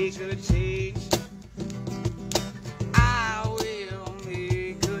will make a change. I will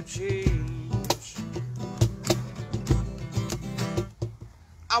make a change.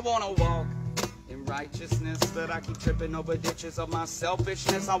 I wanna walk in righteousness, but I keep tripping over ditches of my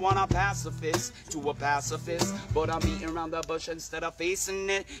selfishness. I want a pacifist to a pacifist, but I'm beating around the bush instead of facing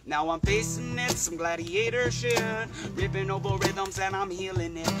it. Now I'm facing it, some gladiator shit, ripping over rhythms and I'm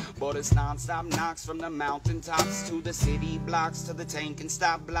healing it. But it's non-stop knocks from the mountaintops to the city blocks to the tank and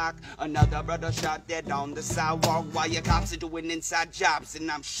stop block. Another brother shot dead on the sidewalk while your cops are doing inside jobs, and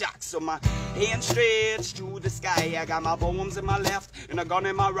I'm shocked. So my hands stretched to the sky, I got my bones in my left and a gun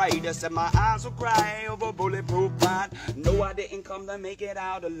in my right. I said my eyes will cry over bulletproof pride. No, I didn't come to make it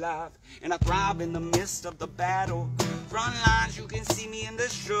out alive, and I thrive in the midst of the battle. Front lines, you can see me in the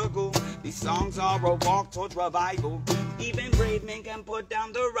struggle. These songs are a walk towards revival. Even brave men can put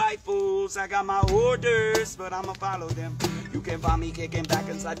down the rifles. I got my orders, but I'ma follow them. You can find me kicking back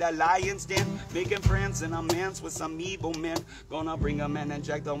inside the lion's den, making friends and amends with some evil men. Gonna bring them and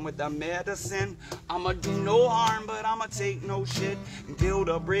inject them with the medicine. I'ma do no harm, but I'ma take no shit and build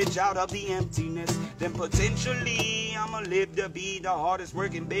a bridge out of the emptiness. Then potentially I'ma live to be the hardest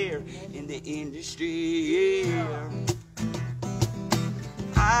working bear in the industry. Yeah.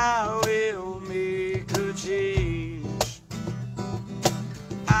 I will make a change.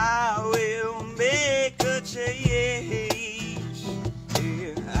 I will make a change.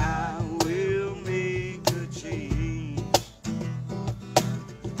 Yeah, I will make a change.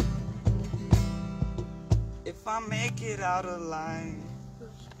 If I make it out alive,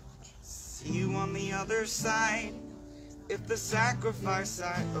 see you on the other side. If the sacrifice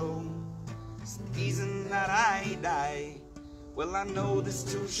I owe is the reason that I die, well, I know this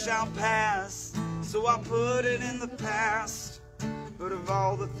too shall pass, so I put it in the past. But of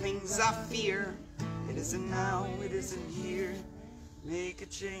all the things I fear, it isn't now, it isn't here. Make a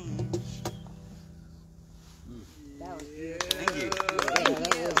change. That was beautiful. Thank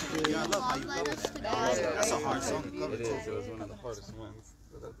you. Yeah, I love how you cover that. That's a hard song to cover. It is. It was one of the hardest ones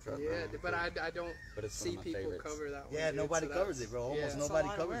that I've tried. Yeah, but I don't But it's see one of my people favorites. cover that one. Yeah, dude, nobody so covers that's- it, bro. Almost yeah. nobody That's a lot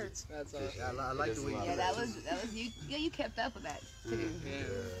of covers it. words. That's awesome. I like the way you Yeah, do that it. was you. Yeah, you kept up with that too. Yeah.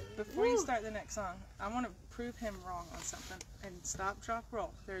 Before you start the next song, I want to prove him wrong on something. And stop, drop,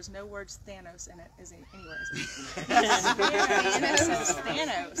 roll. There's no words Thanos in it, is anywhere. Thanos.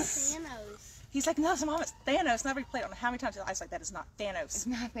 Thanos. Thanos. He's like, no, Mom, it's Thanos. Never played it. I don't know how many times I was like, that is not Thanos. It's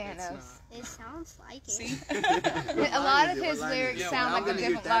not Thanos. It sounds like it. See? A lot of his lyrics Yeah, sound well, like I'm a gonna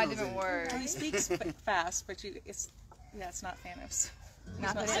different, hear lot of Thanos different in words. He speaks fast, but it's not Thanos.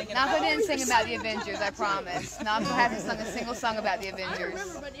 Not not that singing not about that didn't sing about the Avengers, I promise. Not that hasn't sung a single song about the I Avengers.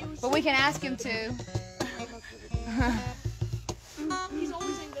 remember, but it was. But we can ask him to. He's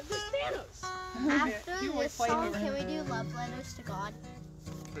always saying that there's Thanos. After You were this fighting song, over can we do Love Letters to God?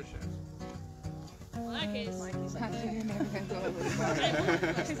 For sure. In that case, He's like, I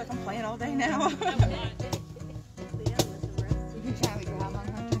he's like, I'm playing all day now. would not. You can try to go how long,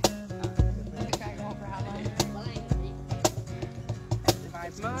 Hunter? You can try to go home for how long?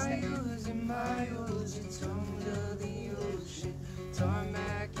 Divides and Miles and miles in terms of the ocean,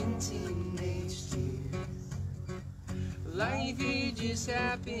 tarmac and teenage tears. Life it just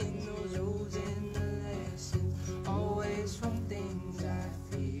happened, those roads and the lesson, always from things I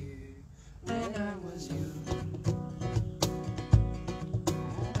feared when I was young.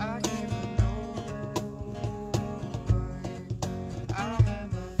 I didn't know I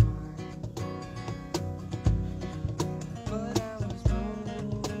had my fun, but I was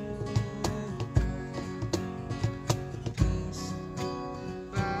wrong. Piece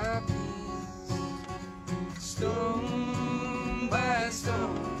by piece, stone by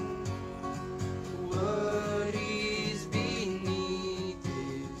stone, what is beneath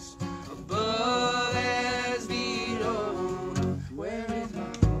is above as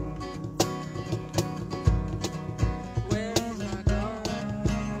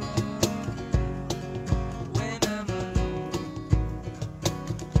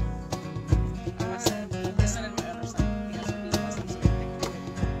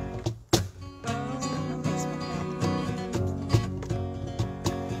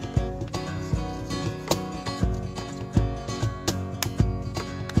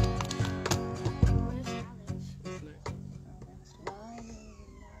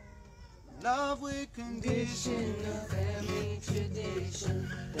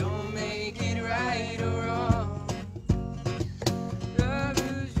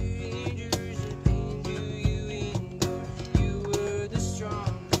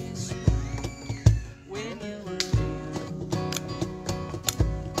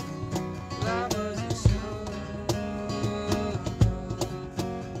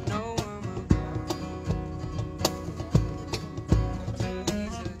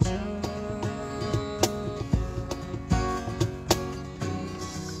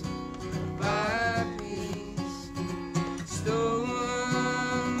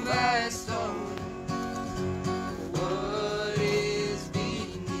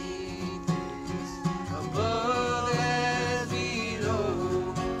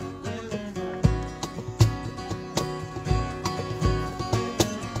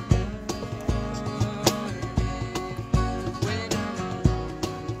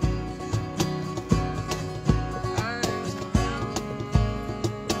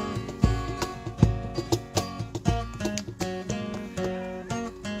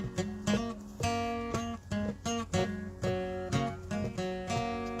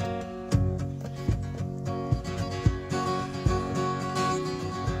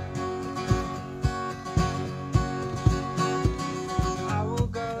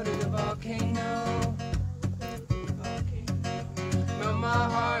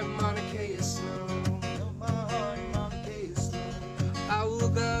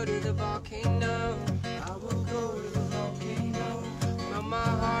go to the volcano. I will go to the volcano. Melt my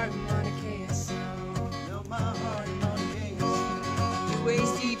heart, Mauna Kea snow. Melt my heart, Mauna Kea snow. To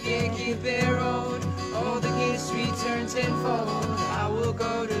waist deep Yankee Bear Road, all the gifts return tenfold. I will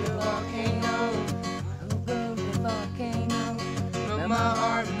go to the volcano. I will go to the volcano. Melt my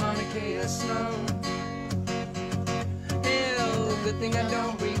heart, Mauna Kea snow. Hell, good thing I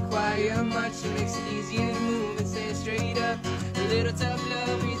don't require much. It makes it easier to move and stay straight up. A little tough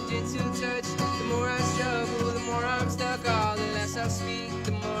love, each gentle touch. The more I struggle, the more I'm stuck. All the less I speak,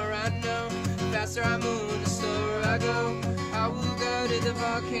 the more I know. The faster I move, the slower I go. I will go to the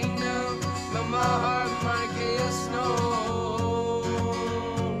volcano. Melt my heart, Mauna Kea snow.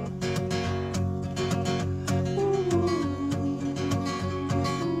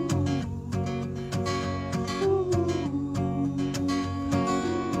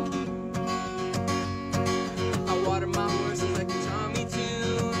 I water my horses like you taught me to.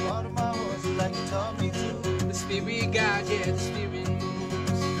 Water my horses like you taught me to. The spirit guides, yeah, the spirit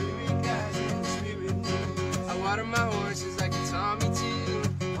moves. Spirit guides and the spirit moves. I water my horses like you taught me to.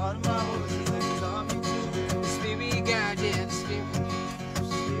 Water my horses like you taught me to. The spirit guides, yeah, the spirit moves.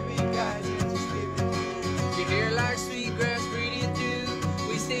 Spirit guides and the spirit moves. Your hair like sweet grass breathing through.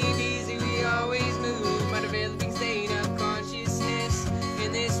 We stay easy, we always move. My developing state of consciousness.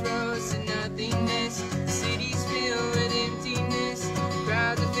 In this road to nothingness. The city's filled with emptiness.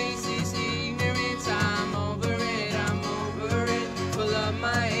 Crowds of faces, ignorance. I'm over it, I'm over it. Pull up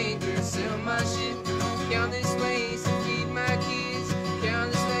my anchor, sail my ship. Countless ways to feed my kids.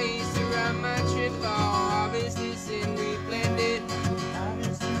 Countless ways to ride my trip. All harvest this and replant it.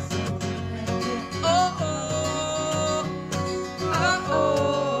 Oh oh, oh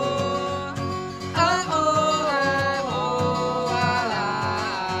oh, oh oh, oh,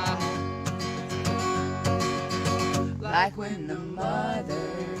 Like when the mother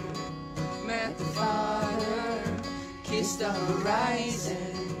met the father, kissed the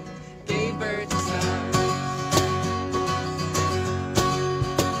horizon, gave birth to stars.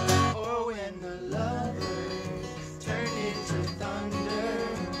 Or when the lovers turned into thunder,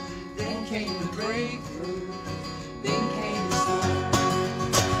 then came the breakthrough, then came the storm.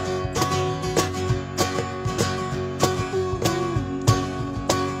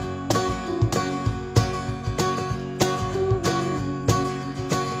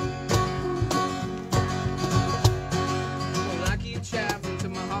 Well, I keep traveling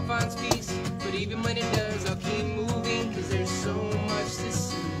till my heart finds peace. But even when it does, I'll keep moving. Cause there's so much to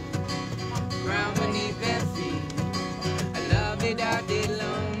see. Ground beneath their feet. I love it, I did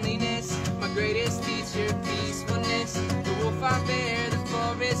loneliness. My greatest teacher, peacefulness. The wolf I bear, the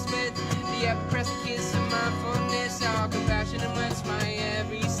forest with. The ever-present kiss of mindfulness. All compassion amongst my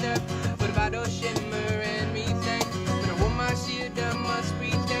every step. What about those shimmer and reflect? When I hold my shield, I must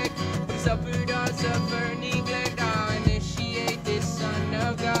protect. When suffered or suffer neglect, I'll initiate this Son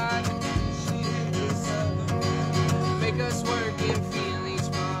of God. Make us work and feel each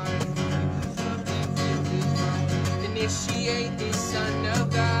part. Initiate this Son of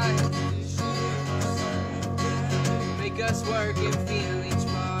God. Make us work and feel each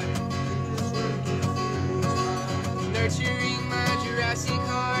part. Nurturing my Jurassic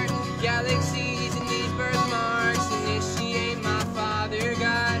heart. Galaxies and these birthmarks. Initiate my Father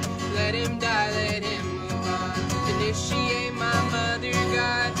God. Let him die, let him move on. Initiate my Mother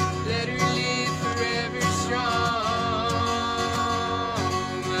God. Let her live forever strong.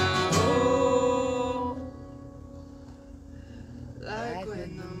 Oh, like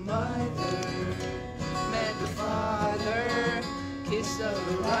when the mother met the father, kissed the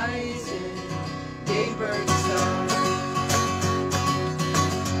horizon, gave birth to stars.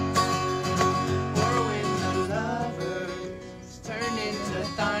 Or when the lovers turned into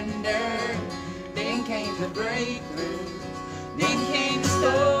thunder, then came the breakthrough, then came the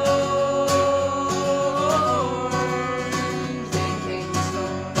storms, then came the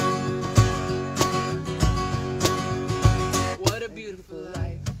storm. What a beautiful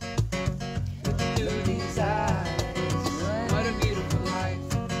life. Through these eyes, what a beautiful life.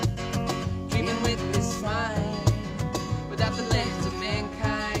 Dreaming with this mind, without the lens of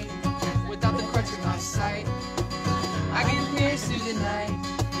mankind, without the crutch of my sight. I can pierce through the night,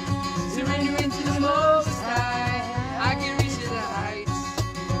 surrender into the Most High. I can reach to the heights.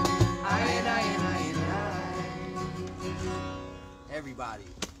 Everybody,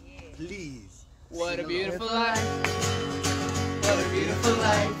 please. What a beautiful life. What a beautiful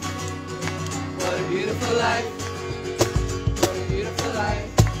life. What a beautiful life. What a beautiful life.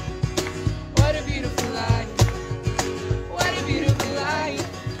 What a beautiful life. What a beautiful life.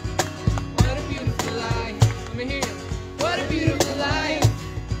 What a beautiful life. Let me hear you. What a beautiful life.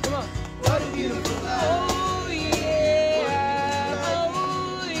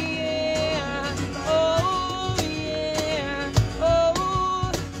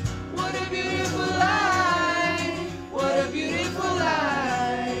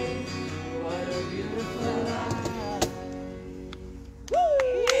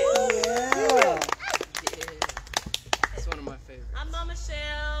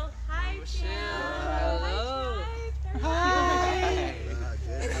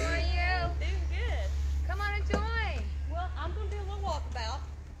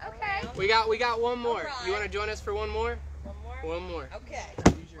 We got one more. You want to join us for one more? One more. Okay.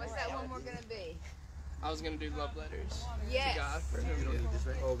 What's that one more gonna be? I was gonna do love letters. Yes. To God for him.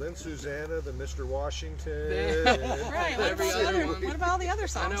 Oh, then Susanna, the Mr. Washington. Right. What about all the other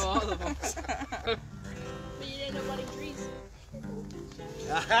songs? I know all of them. But you didn't know Budding Trees.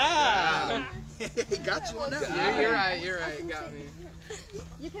 Aha! He got you on that. Yeah, you're right. You're right. You got me.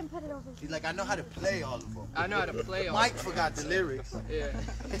 You can put it over. He's like, I know how to play all of them. I know how to play all. Mike forgot the lyrics. Yeah.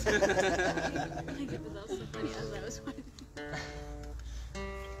 That was so funny as I was funny.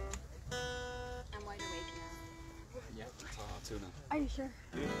 I'm wide awake now. Yeah, tuna. Are you sure?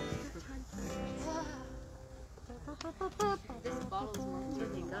 This bottle is more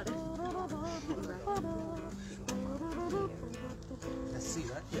than got it. Let's see,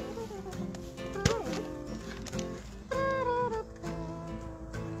 right?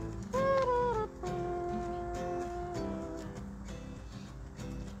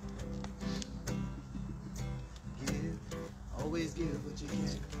 Give, always give what you can.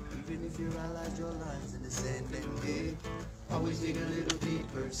 Even if you realize your lines in the sand and dig. Always dig a little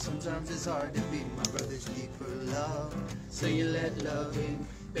deeper. Sometimes it's hard to beat my brother's deeper love. So you let love in.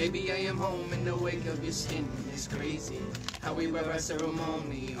 Baby, I am home in the wake of your skin. It's crazy how we wear our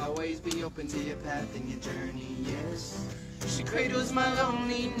ceremony. Always be open to your path and your journey, yes. She cradles my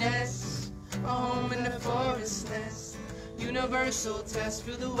loneliness, a home in the forest nest. Universal test,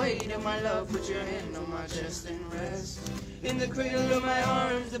 feel the weight of my love. Put your hand on my chest and rest. In the cradle of my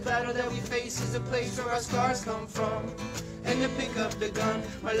arms, the battle that we face is the place where our scars come from. And to pick up the gun,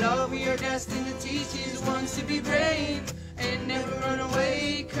 my love, we are destined to teach these ones to be brave and never run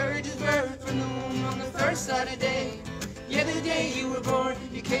away. Courage is birthed from the womb on the first Saturday. Yeah, the day you were born,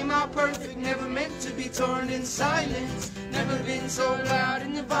 you came out perfect, never meant to be torn in silence. Never been so loud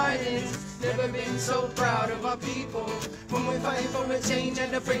in the violence, never been so proud of our people. When we fight for a change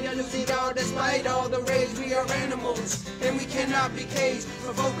and afraid to lose it all, despite all the rage, we are animals, and we cannot be caged.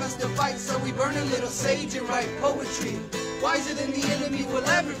 Provoke us to fight, so we burn a little sage and write poetry. Wiser than the enemy will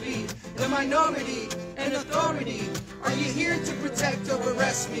ever be, the minority and authority. Are you here to protect or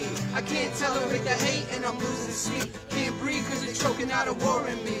arrest me? I can't tolerate the hate and I'm losing sleep. Can't breathe cause it's choking out a war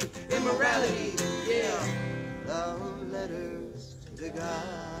in me. Immorality, yeah. Love letters to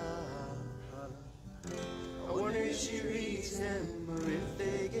God. I wonder if she reads them or if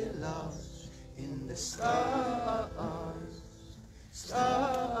they get lost in the stars.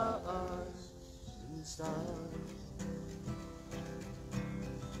 Stars, in the stars.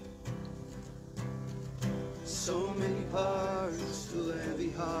 So many parts to a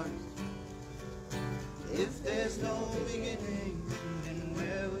heavy heart. If there's no beginning, then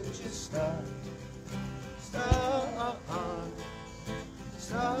where would you start? Start,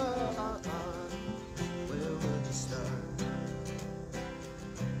 start, where would you start?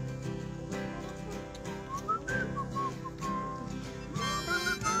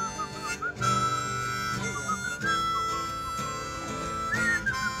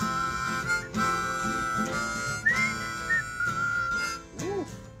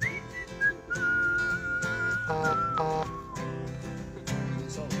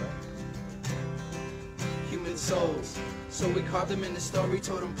 Human souls, so we carve them in the story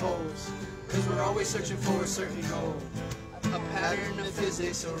totem poles. Cause we're always searching for a certain goal, a pattern of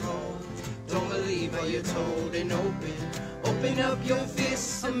physics or role. Don't believe all you're told and open up your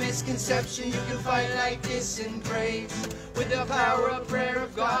fists. A misconception, you can fight like this and praise. With the power of prayer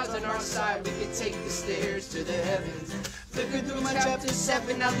of God's on our side, we can take the stairs to the heavens. Flicker through my chapter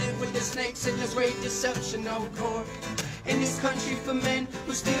 7, I live with the snakes and this great deception, no core. In this country for men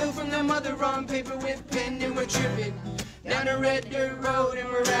who steal from their mother on paper with pen, and we're tripping down a red dirt road and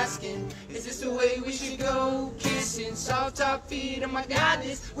we're asking, is this the way we should go? Kissing soft top feet, oh my God,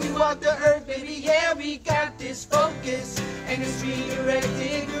 this we walk the earth, baby, yeah, we got this focus. And it's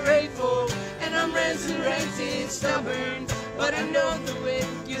redirected, grateful, and I'm resurrected, stubborn, but I know the way.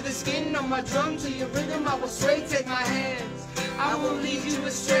 You're the skin on my drum, to your rhythm I will sway, take my hands, I won't lead you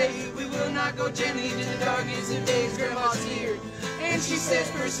astray. We will not go gently to the darkest of days. Grandma's here, and she says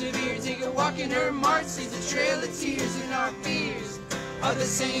persevere. Take a walk in her march, sees a trail of tears. And our fears are the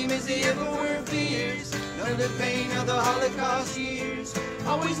same as they ever were fears. None of the pain of the Holocaust years.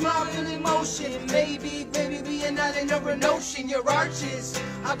 Always marvel in motion, maybe, baby, be an island of a notion. Your arches,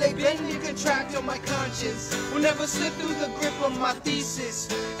 how they bend and contract on my conscience, will never slip through the grip of my thesis.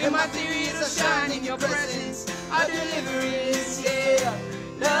 And my theory is a shine in your presence. Our deliverance, yeah.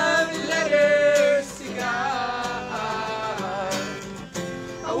 Love letters to God.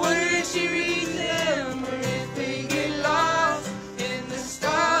 I wonder if she reads them or if they get lost in the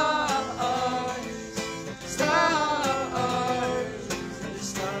stars. Stars, in the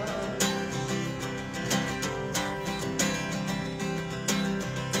stars.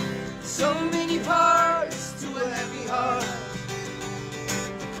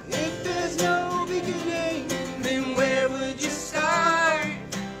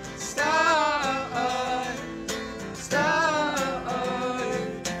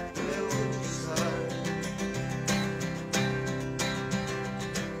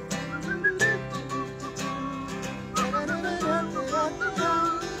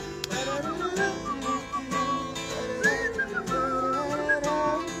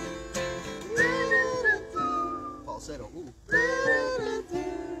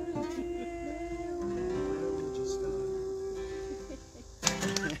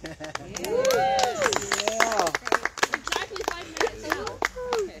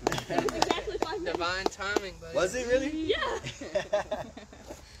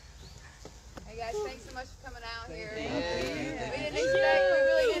 guys, thanks so much for coming out here. Thank We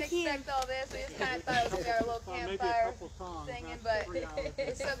really didn't expect all this. We just kind of thought it was our little campfire singing, but we're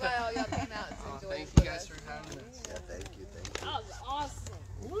so glad all y'all came out to enjoy Thank it you with guys us. for having us. Yeah, thank you. That was awesome.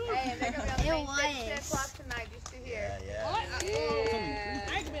 Hey, and they're going to be on the main stage at 10 o'clock tonight just to hear. Yeah. I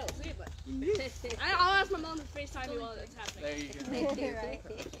ain't gonna be able to see it, but I'll ask my mom to FaceTime me while it's happening. There you go.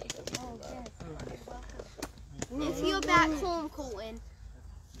 Let's go back home, Colton.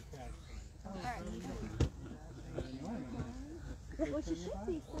 Well, she should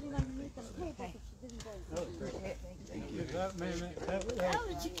be sitting underneath the table, but she didn't go. That minute, I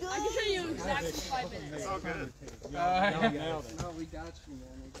can show you exactly 5 minutes. No, we got you,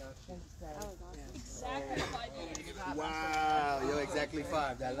 man. We got you. Exactly 5 minutes. Wow, you're exactly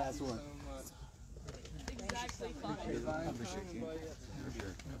 5. That last one. Exactly 5.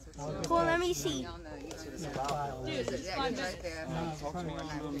 Well, let me see. Dude, it's 5 minutes. Exactly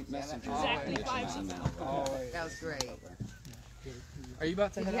 5 minutes. That was great. Are you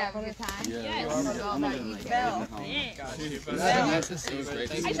about to head out? Have a good time? Yes. All about you, Belle. Nice to see you. I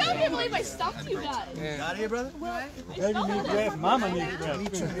still can't believe I stumped you guys. Got here, brother? Baby needs rest. Mama needs rest.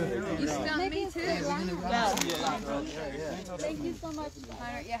 You stumped me too. Thank you so much.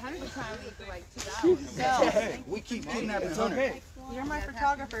 Yeah, Hunter was trying to leave for like 2 hours. We keep kidnapping Hunter. You're my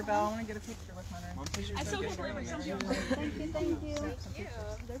photographer, Belle. I want to get a picture with Hunter. I still can't believe I stumped you. Thank you, thank you.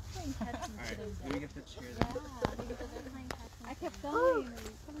 They're playing catch and shit. We get the cheers. Yeah, they're playing catch. I kept going and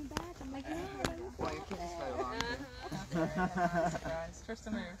coming back. I'm like, yeah. Well, your kids play along. Surprise.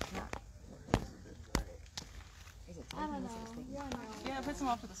 Tristan moved. I don't know. Yeah, I know. Yeah, push him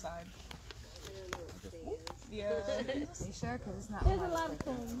off to the side. Yeah. Are you sure? Because it's not. There's a lot of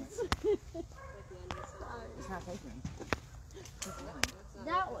things. It's not taking.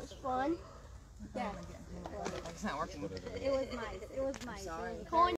 That was fun. Yeah. It's not working. It was nice. It was nice. Sorry. Colin